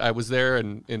 Yeah, I was there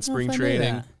in spring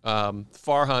training.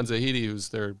 Farhan Zahidi, who's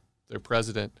their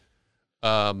president,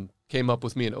 came up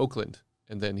with me in Oakland,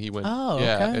 and then he went.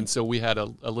 Okay. And so we had a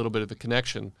little bit of a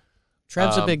connection.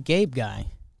 Trev's a big Gabe guy.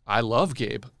 I love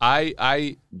Gabe.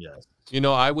 I yes.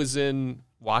 I was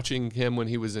watching him when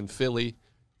he was in Philly,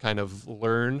 kind of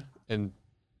learn and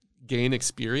gain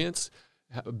experience.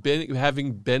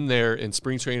 Having been there in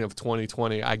spring training of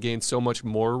 2020, I gained so much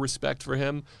more respect for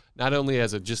him, not only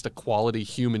as just a quality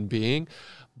human being,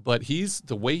 but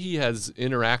the way he has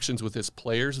interactions with his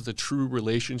players, the true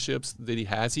relationships that he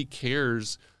has. He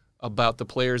cares about the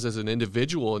players as an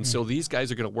individual, and so these guys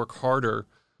are going to work harder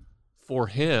for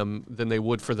him than they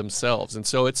would for themselves. And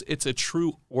so it's a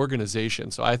true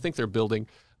organization. So I think they're building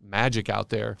magic out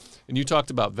there. And you talked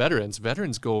about veterans.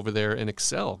 Veterans go over there and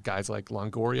excel. Guys like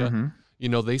Longoria,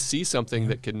 they see something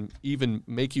that can even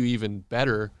make you even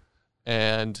better,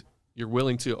 and you're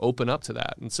willing to open up to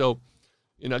that. And so,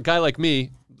 a guy like me,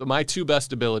 my two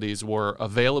best abilities were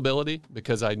availability,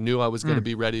 because I knew I was going to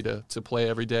be ready to play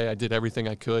every day. I did everything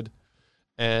I could.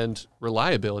 And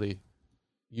reliability.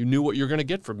 You knew what you're going to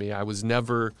get from me. I was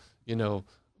never,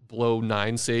 blow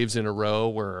 9 saves in a row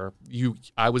where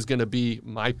I was going to be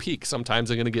my peak.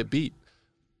 Sometimes I'm going to get beat.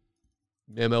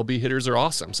 MLB hitters are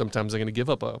awesome. Sometimes I'm going to give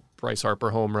up a Bryce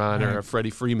Harper home run or a Freddie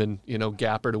Freeman,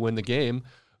 gapper to win the game.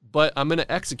 But I'm going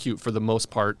to execute for the most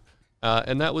part.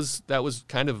 And that was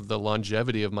kind of the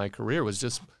longevity of my career, was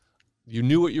just you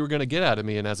knew what you were going to get out of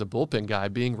me. And as a bullpen guy,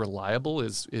 being reliable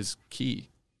is key.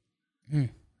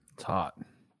 It's hot.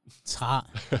 It's hot.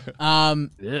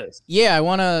 Yes. Yeah, I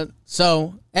want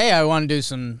to do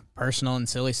some personal and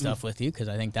silly stuff with you because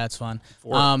I think that's fun.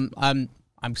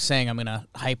 I'm saying I'm gonna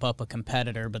hype up a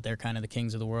competitor, but they're kind of the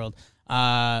kings of the world.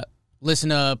 Listen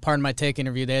to Pardon My Take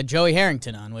interview. They had Joey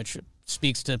Harrington on, which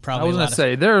speaks to probably. I was gonna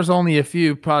say there's only a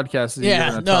few podcasts. That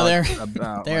Yeah, you're no, gonna they're talk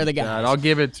about they're the like that. guys. I'll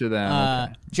give it to them.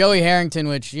 Okay. Joey Harrington,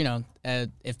 which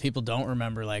if people don't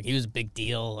remember, like he was a big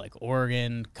deal, like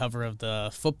Oregon cover of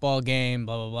the football game,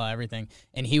 blah blah blah, everything.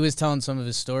 And he was telling some of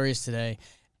his stories today,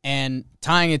 and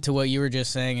tying it to what you were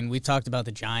just saying. And we talked about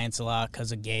the Giants a lot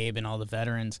because of Gabe and all the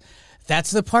veterans.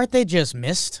 That's the part they just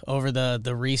missed over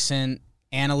the recent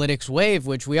analytics wave,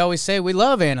 which we always say we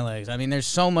love analytics. I mean, there's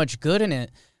so much good in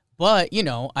it. But,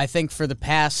 I think for the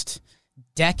past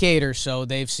decade or so,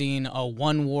 they've seen a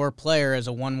one-war player as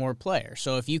a one-war player.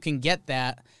 So if you can get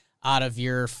that out of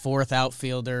your fourth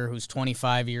outfielder who's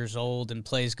 25 years old and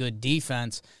plays good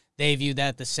defense, they view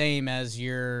that the same as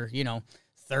your,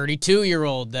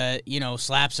 32-year-old that,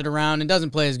 slaps it around and doesn't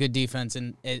play as good defense,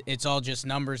 and it's all just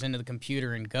numbers into the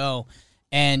computer and go.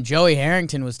 And Joey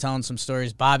Harrington was telling some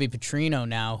stories. Bobby Petrino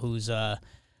now, who's,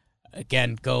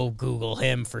 again, go Google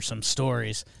him for some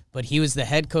stories, but he was the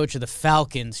head coach of the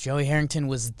Falcons. Joey Harrington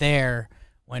was there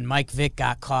when Mike Vick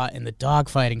got caught in the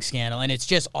dogfighting scandal, and it's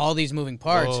just all these moving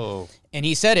parts. Whoa. And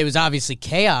he said it was obviously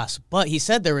chaos, but he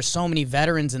said there were so many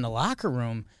veterans in the locker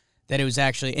room that it was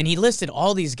actually, and he listed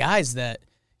all these guys that,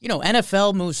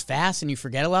 NFL moves fast and you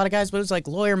forget a lot of guys, but it was like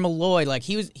Lawyer Malloy. Like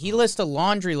he listed a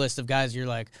laundry list of guys. You're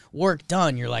like, work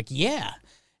done. You're like, yeah.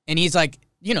 And he's like,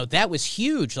 that was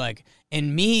huge. Like,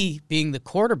 and me being the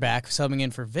quarterback subbing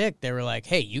in for Vic, they were like,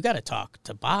 hey, you got to talk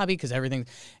to Bobby because everything.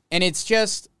 And it's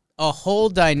just a whole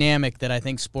dynamic that I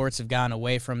think sports have gone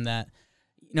away from that.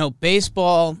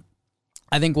 Baseball,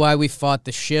 I think why we fought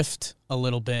the shift a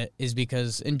little bit is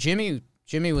because, and Jimmy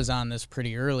was on this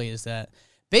pretty early, is that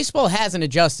baseball hasn't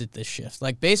adjusted this shift.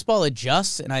 Like, baseball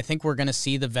adjusts, and I think we're going to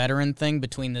see the veteran thing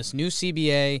between this new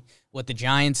CBA, what the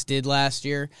Giants did last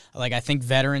year. Like, I think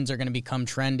veterans are going to become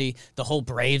trendy. The whole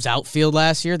Braves outfield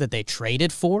last year that they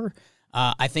traded for,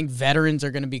 I think veterans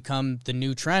are going to become the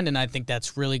new trend, and I think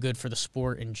that's really good for the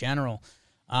sport in general.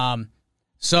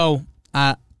 So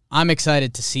I'm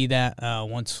excited to see that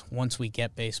once we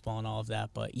get baseball and all of that.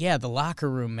 But, yeah, the locker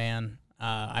room, man.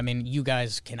 I mean, you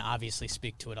guys can obviously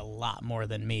speak to it a lot more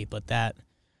than me, but that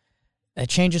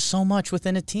changes so much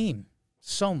within a team.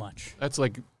 So much. That's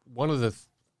like one of the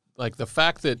the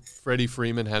fact that Freddie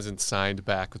Freeman hasn't signed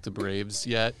back with the Braves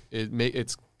yet,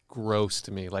 it's gross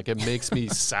to me. Like, it makes me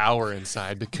sour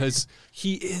inside because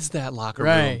he is that locker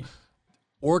room.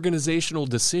 Organizational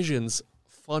decisions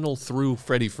funnel through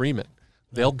Freddie Freeman.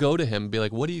 They'll go to him and be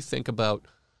like, what do you think about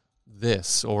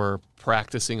this, or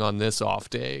practicing on this off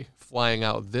day, flying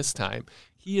out this time?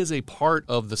 He is a part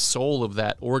of the soul of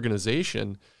that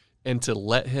organization, and to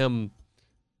let him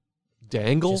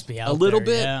dangle a little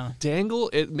bit, dangle,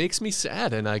 it makes me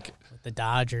sad. And like with the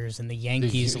Dodgers and the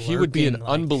Yankees, he would be an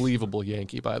unbelievable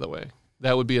Yankee, by the way.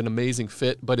 That would be an amazing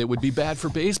fit, but it would be bad for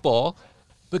baseball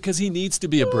because he needs to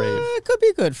be a Brave. It could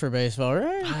be good for baseball,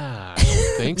 right? I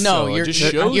don't think so. No, it just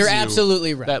shows you're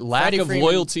absolutely right. That lack of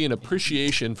loyalty and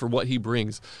appreciation for what he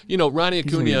brings. Ronnie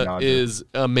Acuna is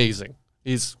amazing.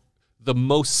 He's the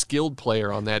most skilled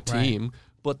player on that team,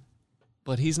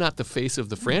 but he's not the face of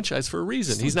the franchise for a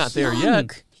reason. He's not there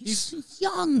yet. He's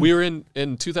young. We were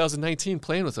in 2019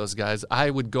 playing with those guys. I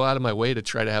would go out of my way to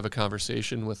try to have a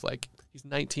conversation with, like, he's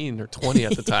 19 or 20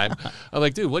 at the time. I'm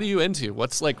like, dude, what are you into?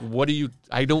 What are you?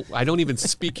 I don't even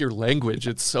speak your language.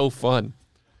 It's so fun.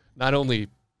 Not only,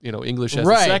 English as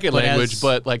a second language,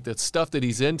 but like the stuff that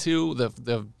he's into,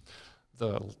 the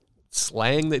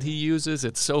slang that he uses,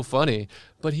 it's so funny.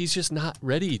 But he's just not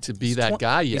ready to be that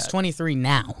guy yet. He's 23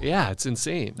 now. Yeah, it's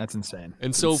insane. That's insane.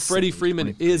 And so Freddie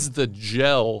Freeman is the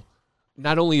gel.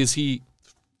 Not only is he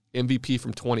MVP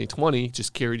from 2020,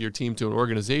 just carried your team to an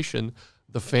organization,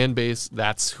 the fan base,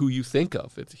 that's who you think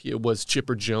of. It was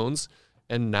Chipper Jones,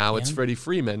 and now it's Freddie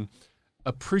Freeman.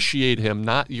 Appreciate him.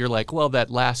 Not you're like, well, that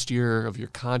last year of your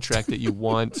contract that you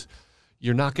want,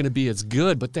 you're not going to be as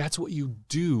good, but that's what you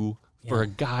do for a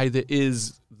guy that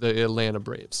is the Atlanta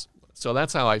Braves. So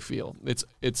that's how I feel.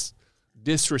 It's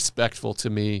disrespectful to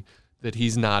me that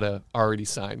he's not already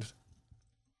signed.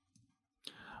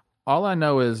 All I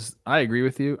know is I agree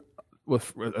with you.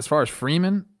 As far as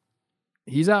Freeman,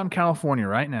 he's out in California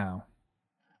right now,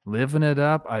 living it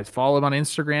up. I follow him on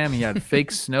Instagram. He had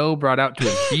fake snow brought out to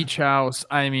his beach house.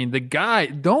 I mean, the guy,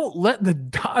 don't let the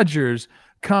Dodgers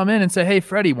come in and say, hey,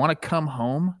 Freddie, want to come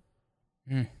home?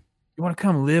 You want to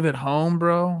come live at home,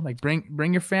 bro? Like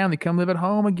bring your family, come live at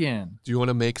home again. Do you want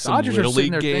to make some Dodgers are little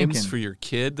sitting league there games thinking. for your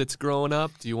kid that's growing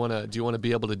up? Do you want to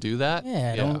be able to do that?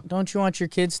 Yeah, don't you want your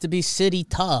kids to be city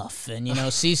tough and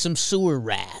see some sewer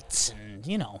rats and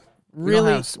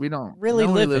really We don't really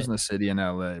nobody live lives it. in the city in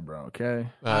LA, bro. Okay.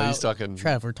 He's talking.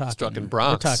 Trev, we're talking. talking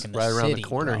Bronx, we're talking the right around the city,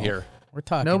 corner bro. here. We're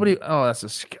talking. Nobody. Oh, that's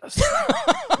disgusting.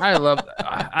 I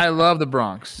love the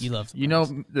Bronx. You love the You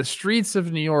know, the streets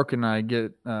of New York and I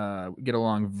get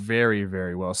along very,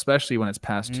 very well, especially when it's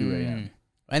past 2 a.m.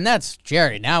 And that's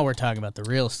Jerry. Now we're talking about the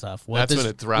real stuff. That's when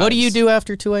it thrives. What do you do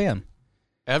after 2 a.m.?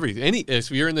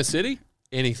 If you're in the city,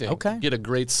 anything. Okay. Get a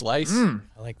great slice. I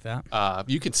like that.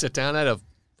 You can sit down at a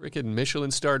freaking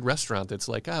Michelin-starred restaurant that's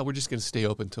like, we're just going to stay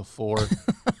open till 4.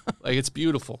 Like, it's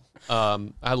beautiful.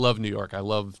 I love New York. I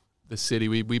love the city.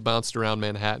 We bounced around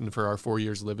Manhattan for our 4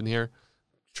 years living here,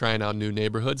 trying out new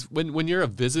neighborhoods. When you're a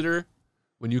visitor,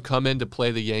 when you come in to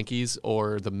play the Yankees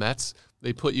or the Mets,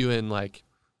 they put you in, like,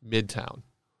 Midtown.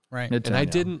 Right. And I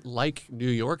didn't like New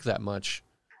York that much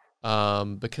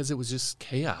because it was just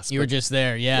chaos. You were just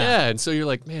there, yeah. Yeah, and so you're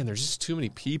like, man, there's just too many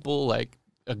people, like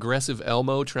aggressive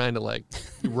Elmo trying to like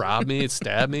rob me,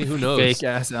 stab me, who knows? Fake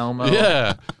ass Elmo.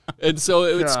 Yeah. And so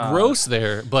it's God. gross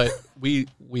there, but we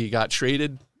got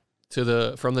traded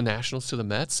from the Nationals to the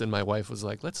Mets, and my wife was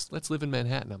like, let's live in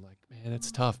Manhattan. I'm like, man,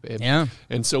 it's tough, babe. Yeah.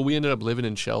 And so we ended up living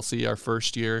in Chelsea our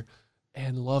first year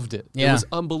and loved it. Yeah. It was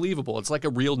unbelievable. It's like a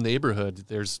real neighborhood.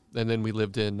 And then we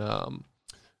lived in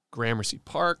Gramercy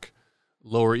Park,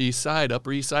 Lower East Side,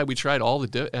 Upper East Side. We tried all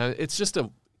it's just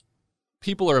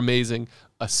people are amazing.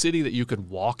 A city that you could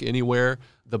walk anywhere.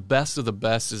 The best of the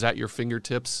best is at your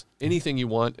fingertips. Anything you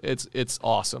want, it's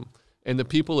awesome. And the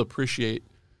people appreciate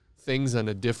things on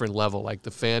a different level. Like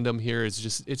the fandom here it's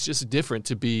just different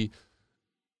to be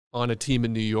on a team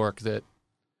in New York that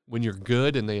when you're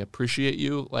good and they appreciate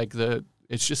you,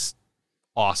 it's just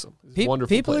awesome. It's a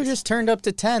wonderful People place. are just turned up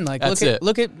to 10. Like That's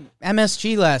look at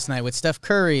MSG last night with Steph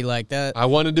Curry, like that. I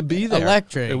wanted to be there.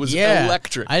 Electric. It was yeah.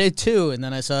 electric. I did too, and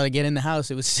then I saw it get in the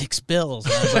house. It was $6 bills.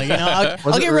 And I was like, I'll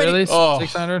Was get it ready. really Oh.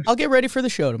 600? I'll get ready for the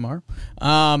show tomorrow.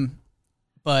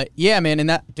 But yeah, man, and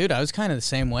that dude, I was kind of the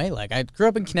same way. Like I grew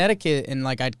up in Connecticut, and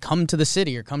like I'd come to the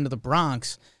city or come to the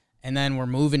Bronx, and then we're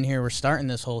moving here. We're starting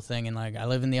this whole thing, and like I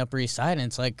live in the Upper East Side, and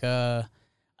it's like a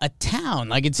town.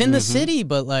 Like it's in the city,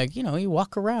 but like you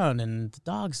walk around and the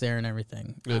dog's there and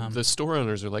everything. The store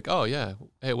owners are like, oh, yeah.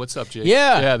 Hey, what's up, Jake?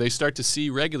 Yeah. Yeah, they start to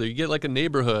see regular. You get like a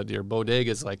neighborhood. Your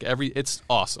bodega's like it's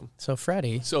awesome. So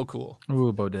Freddie, So cool.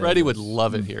 Ooh, bodega. Freddie would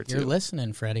love it here, too. you're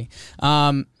listening, Freddie.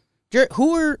 Who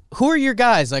are your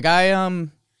guys? Like I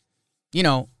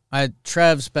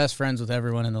Trev's best friends with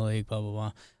everyone in the league. Blah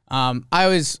blah blah. I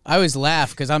always laugh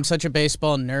because I'm such a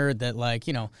baseball nerd that like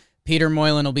Peter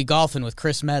Moylan will be golfing with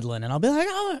Chris Medlin, and I'll be like,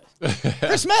 oh,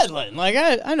 Chris Medlin. Like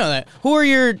I know that. Who are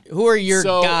your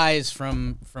So- guys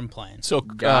from playing? So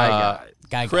Guy.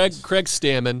 Guys. Craig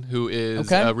Stammen, who is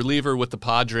Okay. a reliever with the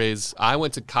Padres. I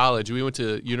went to college. We went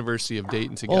to University of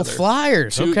Dayton together. Oh,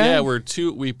 Flyers. Okay. Yeah,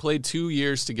 we played 2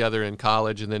 years together in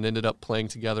college and then ended up playing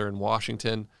together in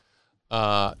Washington.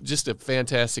 Just a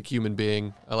fantastic human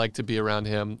being. I like to be around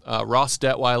him. Ross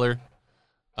Detweiler,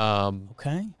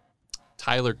 Okay.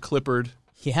 Tyler Clippard,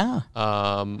 Yeah.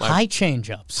 high High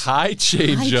changeups.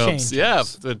 changeups. Yeah,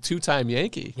 changeups. the 2-time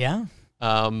Yankee. Yeah.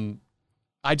 I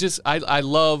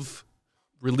love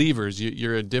relievers.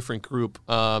 You're a different group.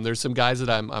 There's some guys that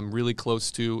I'm really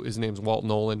close to. His name's Walt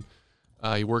Nolan.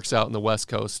 He works out in the West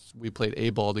Coast. We played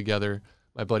A-ball together.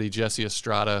 My buddy Jesse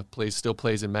Estrada still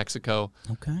plays in Mexico.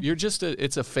 Okay. You're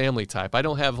it's a family type. I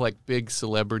don't have like big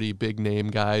celebrity, big name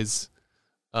guys.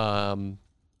 I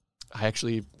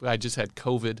just had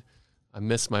COVID. I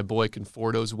missed my boy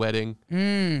Conforto's wedding.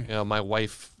 My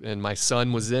wife and my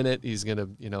son was in it. He's gonna,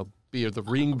 be the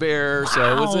ring bearer.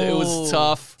 So it was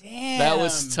tough. Damn. That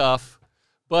was tough.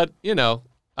 But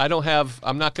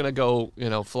I'm not gonna go,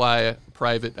 fly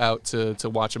private out to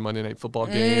watch a Monday Night Football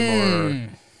game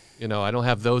or, I don't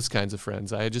have those kinds of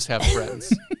friends. I just have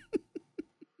friends.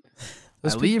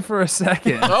 I leave for a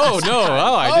second. Oh no!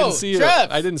 Oh, I didn't see you.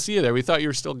 Trev. I didn't see you there. We thought you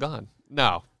were still gone.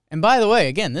 No. And by the way,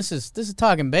 again, this is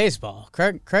talking baseball.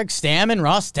 Craig Stammen,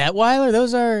 Ross Detweiler,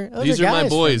 those are These are my guys for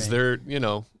boys. me. They're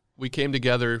we came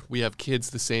together. We have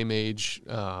kids the same age.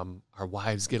 Our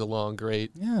wives get along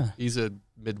great. Yeah. He's a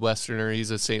Midwesterner.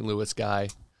 He's a St. Louis guy.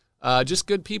 Just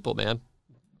good people, man.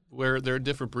 They're a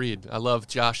different breed. I love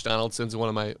Josh Donaldson's one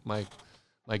of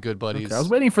my good buddies. Okay, I was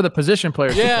waiting for the position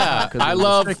players. Yeah, I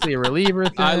love- strictly a reliever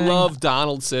thing. I love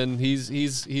Donaldson.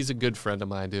 He's a good friend of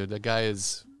mine, dude. That guy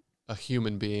is a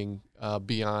human being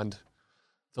beyond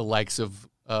the likes of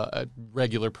a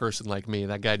regular person like me.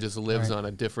 That guy just lives Right. on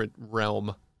a different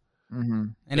realm. Mm-hmm.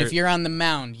 And if you're on the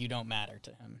mound, you don't matter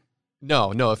to him.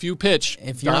 No. If you pitch,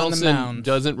 If you're on the Donaldson mound-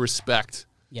 doesn't respect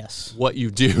Yes. what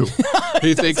you do.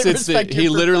 He thinks respect your he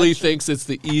literally profession. thinks it's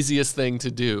the easiest thing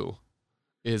to do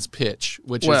is pitch,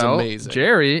 which is Well, amazing.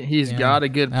 Jerry, he's Yeah. got a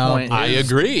good Oh, point. I His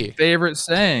agree. favorite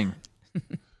saying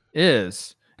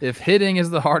is, if hitting is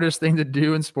the hardest thing to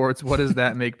do in sports, what does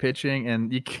that make pitching?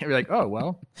 And you can't be like, oh,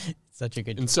 well, Such a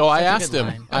good. And so I such a asked good him.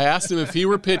 line. I asked him if he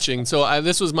were pitching. So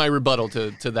this was my rebuttal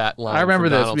to that line. I remember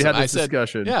from this. We Donaldson. had I this said,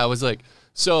 discussion. Yeah, I was like,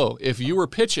 so if you were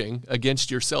pitching against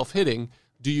yourself hitting,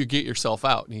 do you get yourself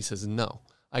out? And he says, no.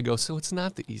 I go, so it's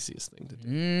not the easiest thing to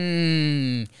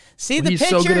do. See, the he's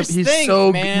pitchers so good. He's think,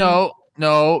 so man.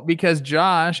 no, because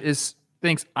Josh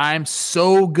thinks I'm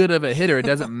so good of a hitter. It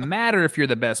doesn't matter if you're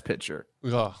the best pitcher.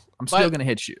 Ugh. I'm still going to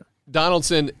hit you.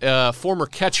 Donaldson, former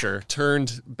catcher,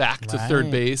 turned back to third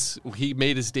Right. base. He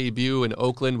made his debut in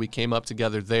Oakland. We came up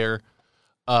together there.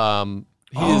 He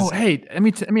Oh, is- hey, let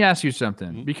me ask you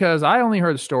something, because I only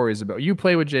heard stories about you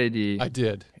play with JD I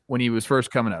did. when he was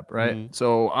first coming up, right? Mhm.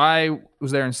 So I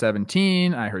was there in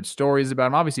 17. I heard stories about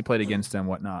him. Obviously played against him,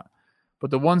 whatnot. But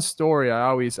the one story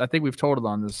I think we've told it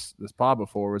on this pod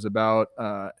before, was about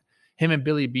him and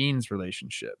Billy Bean's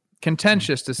relationship.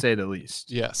 Contentious to say the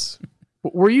least. Yes.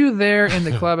 Were you there in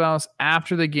the clubhouse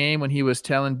after the game when he was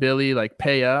telling Billy, like,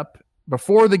 pay up?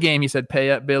 Before the game, he said, pay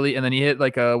up, Billy. And then he hit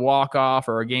like a walk-off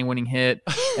or a game-winning hit.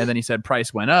 And then he said,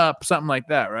 price went up, something like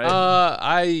that, right?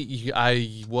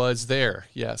 I was there.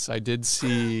 Yes, I did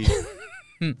see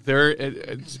their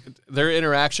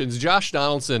interactions. Josh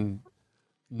Donaldson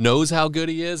knows how good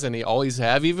he is, and he always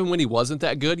have. Even when he wasn't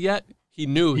that good yet, he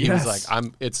knew he was Yes. like,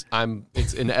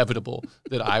 it's inevitable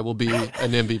that I will be an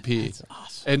MVP. That's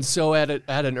awesome. And so at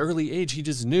an early age, he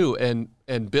just knew. And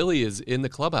Billy is in the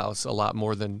clubhouse a lot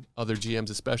more than other GMs,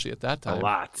 especially at that a time.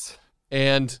 lot.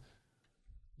 And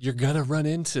you're gonna run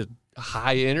into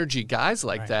high energy guys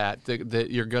like Right. that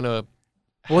you're gonna.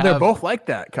 Well, they're have both like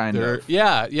that, kind their- of.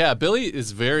 Yeah. Billy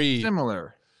is very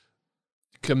Similar.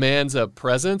 commands a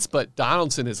presence, but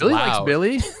Donaldson is Billy loud. likes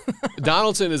Billy.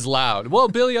 Donaldson is loud. Well,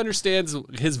 Billy understands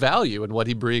his value and what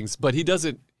he brings, but he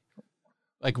doesn't.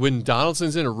 Like when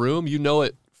Donaldson's in a room, you know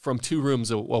it from 2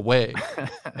 rooms away,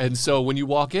 and so when you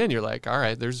walk in, you're like, all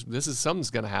right, something's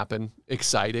gonna happen,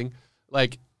 exciting,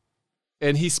 like.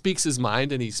 And he speaks his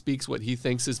mind, and he speaks what he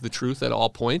thinks is the truth at all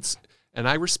points. And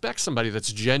I respect somebody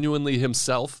that's genuinely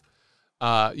himself.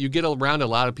 You get around a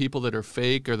lot of people that are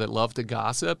fake or that love to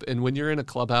gossip. And when you're in a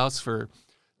clubhouse for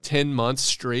 10 months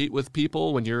straight with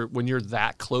people, when you're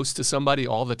that close to somebody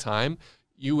all the time,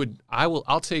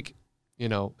 I'll take,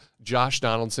 Josh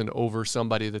Donaldson over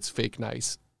somebody that's fake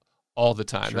nice all the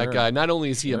time. That Sure. guy, not only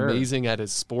is he Sure. amazing at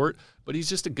his sport, but he's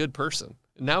just a good person.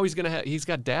 Now he's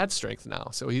got dad strength now,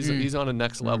 so he's on a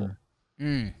next level.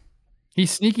 Mm. He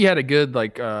sneaky had a good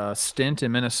stint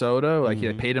in Minnesota. Like he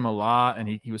had paid him a lot, and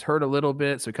he was hurt a little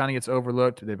bit, so it kind of gets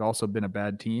overlooked. They've also been a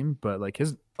bad team, but like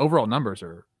his overall numbers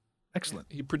are excellent.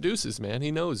 He produces, man.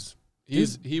 He knows. He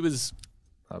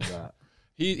Love that.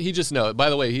 just knows. By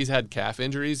the way, he's had calf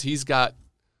injuries. He's got,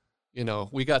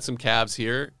 we got some calves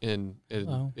here in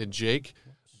Jake,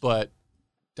 but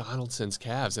Donaldson's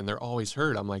calves, and they're always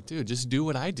hurt. I'm like, dude, just do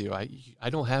what I do. I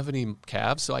don't have any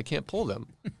calves, so I can't pull them.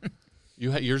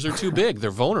 Yours are too big.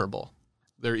 They're vulnerable.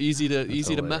 They're easy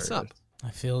to mess up. hilarious. I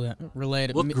feel that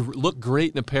related. Look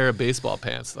great in a pair of baseball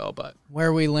pants, though. But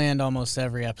Where we land almost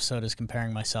every episode is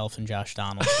comparing myself and Josh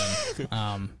Donaldson.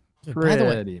 Dude, by the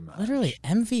way, Pretty much. literally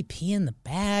MVP in the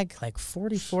bag, like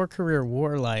 44 career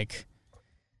WAR. Like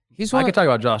he's I one. could talk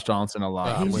about Josh Johnson a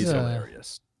lot. He's, He's uh,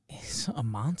 hilarious. He's a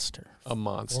monster. a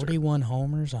monster. 41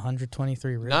 homers,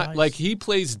 123 ribeyes. Not like he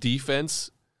plays defense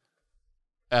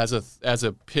as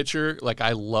a pitcher. Like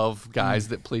I love guys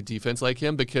that play defense like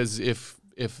him, because if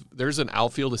there's an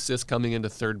outfield assist coming into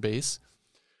third base,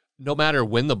 no matter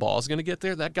when the ball is going to get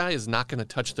there, that guy is not going to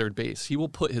touch third base. He will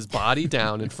put his body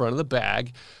down in front of the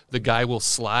bag. The guy will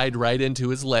slide right into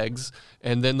his legs,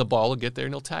 and then the ball will get there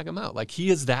and he'll tag him out. Like he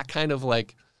is that kind of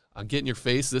like, I'm getting your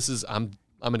face. I'm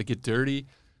going to get dirty.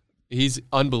 He's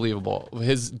unbelievable.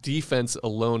 His defense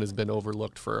alone has been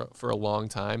overlooked for a long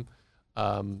time.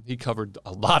 He covered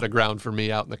a lot of ground for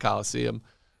me out in the Coliseum.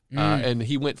 And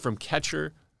he went from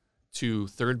catcher to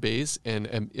third base,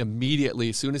 and immediately,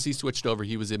 as soon as he switched over,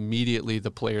 he was immediately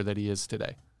the player that he is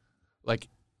today. Like,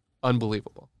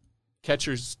 unbelievable.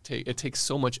 Catchers, it takes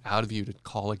so much out of you to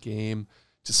call a game,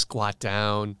 to squat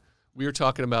down. We were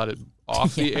talking about it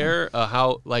off the air,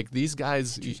 how, like, these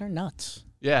guys... These are nuts.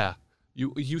 Yeah.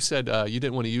 You said you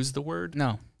didn't want to use the word?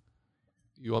 No,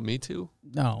 You want me to?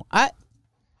 no.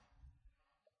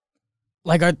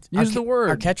 Like, Use the word.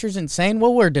 Are catchers insane?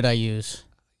 What word did I use?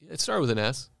 It started with an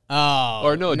S. Oh.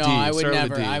 Or no, a D. I would Start with a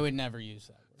never. D. I would never use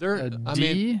that. They're, A I D?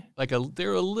 mean,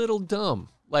 they're a little dumb,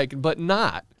 but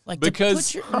not. Like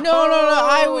because no,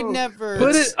 I would never.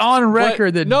 Put it on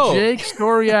record that no. Jake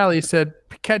Storiale said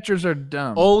catchers are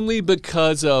dumb. only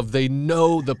because of they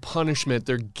know the punishment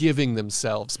they're giving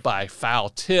themselves by foul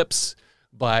tips,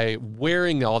 by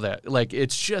wearing all that. Like,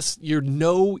 it's just you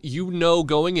know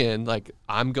going in, like,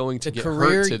 I'm going to the get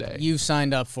career hurt today. you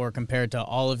signed up for compared to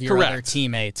all of your Correct. other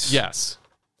teammates. Yes.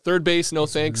 Third base, no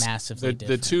thanks. massively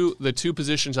the two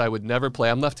positions I would never play.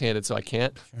 I'm left-handed, so I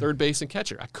can't. Third base and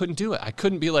catcher. I couldn't do it. I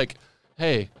couldn't be like,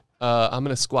 hey, I'm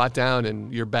gonna squat down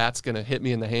and your bat's gonna hit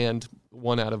me in the hand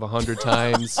 1 out of 100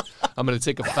 times. I'm gonna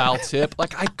take a foul tip.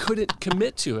 Like, I couldn't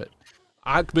commit to it.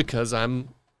 Because I'm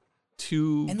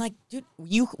too. And like, dude,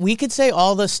 we could say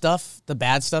all the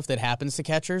bad stuff that happens to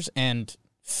catchers, and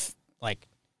like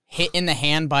hit in the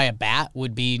hand by a bat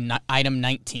would be item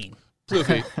 19.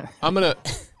 Floofy,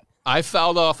 I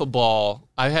fouled off a ball.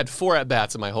 I had 4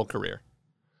 at-bats in my whole career.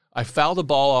 I fouled a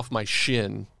ball off my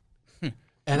shin,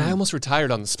 and I almost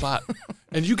retired on the spot.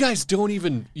 And you guys don't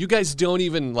even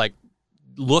like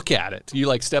look at it. You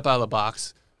like step out of the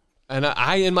box. And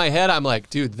I in my head, I'm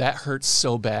like, dude, that hurts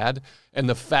so bad. And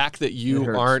the fact that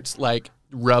you aren't like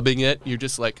rubbing it, you're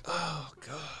just like, oh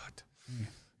God.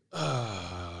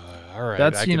 All right,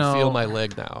 That's, I can feel my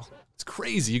leg now. It's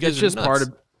crazy. You guys It's are just nuts.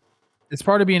 It's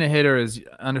part of being a hitter is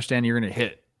understanding you're going to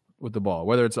hit with the ball,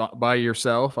 whether it's by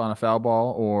yourself on a foul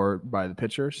ball or by the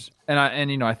pitchers. And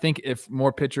I think if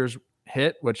more pitchers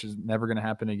hit, which is never going to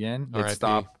happen again, they'd RIP.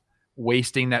 stop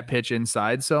wasting that pitch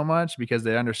inside so much because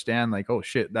they understand like, oh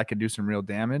shit, that could do some real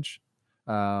damage.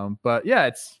 But yeah,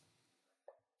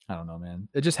 I don't know, man.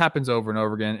 It just happens over and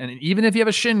over again. And even if you have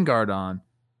a shin guard on,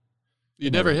 You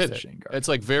never hit miss a it. shin guard. It's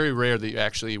like very rare that you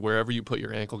actually, wherever you put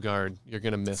your ankle guard, you're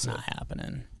going to miss It's it. not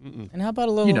happening. Mm-mm. And how about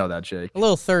a little? You know that, Jake. A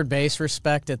little third base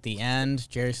respect at the end.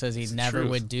 Jerry says he It's the never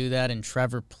truth. would do that, and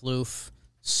Trevor Plouffe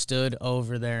stood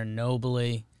over there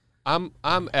nobly. I'm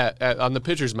at on the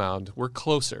pitcher's mound. We're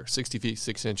closer, 60 feet,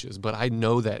 6 inches, but I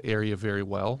know that area very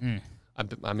well.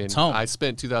 I mean, home. I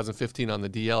spent 2015 on the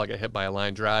DL. I got hit by a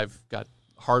line drive, got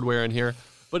hardware in here,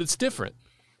 but it's different.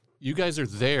 You guys are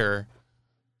there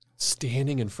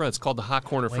standing in front. It's called the hot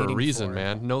corner for Waiting a reason, for it.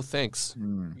 man. No thanks.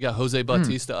 You got Jose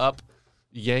Bautista up,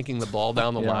 yanking the ball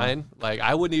down the Yeah. line. Like,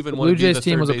 I wouldn't even The want to Blue be Jays the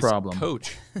team third was a base problem.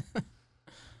 coach.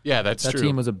 Yeah, that's That true.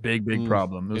 team was a big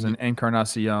problem. It was And- an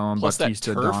Encarnacion, Plus that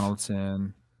Bautista, turf.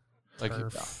 Donaldson. like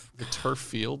the turf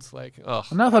fields. Like, ugh.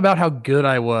 Enough about how good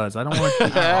I was. I don't want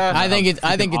to. I think it's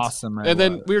awesome. I And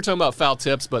then was. we were talking about foul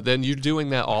tips, but then you're doing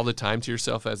that all the time to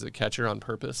yourself as a catcher on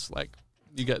purpose. Like,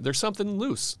 there's something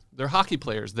loose. They're hockey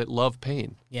players that love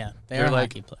pain. Yeah, They're are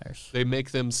like- hockey players. They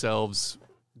make themselves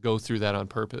go through that on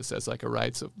purpose as like a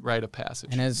rite of passage.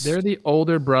 And as They're the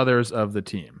older brothers of the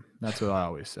team. That's what I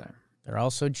always say. they're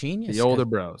also genius. The older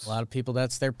bros. A lot of people,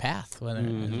 that's their path. Whether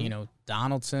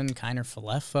Donaldson, Kiner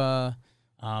Falefa,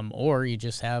 or you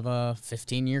just have a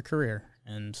 15-year career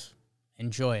and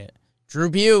enjoy it. Drew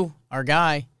Bue, our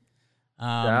guy.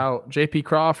 Shout JP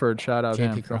Crawford. Shout out JP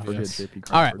him. Don't Crawford. forget JP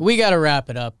Crawford. All right, we got to wrap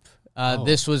it up.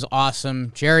 This was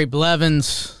awesome. Jerry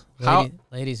Blevins, How-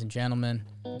 ladies and gentlemen.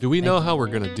 Do we know how we're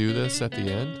gonna do this at the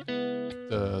end?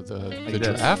 The Like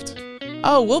this. draft?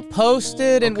 Oh, we'll post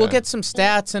it, and we'll Okay. get some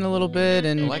stats in a little bit,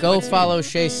 and I like go my team. follow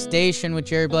Shea Station with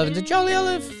Jerry Blevins and Jolly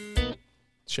Olive.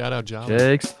 Shout out John.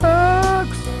 Jake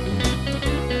sucks.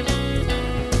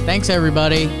 Thanks,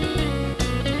 everybody.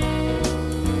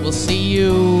 We'll see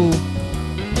you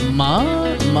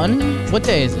what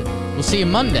day is it? We'll see you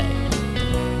Monday.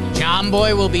 John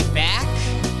Boy will be back.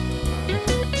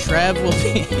 Trev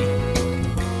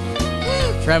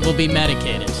will be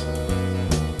medicated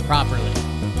properly.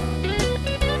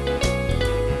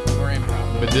 Or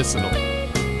improperly. Medicinal.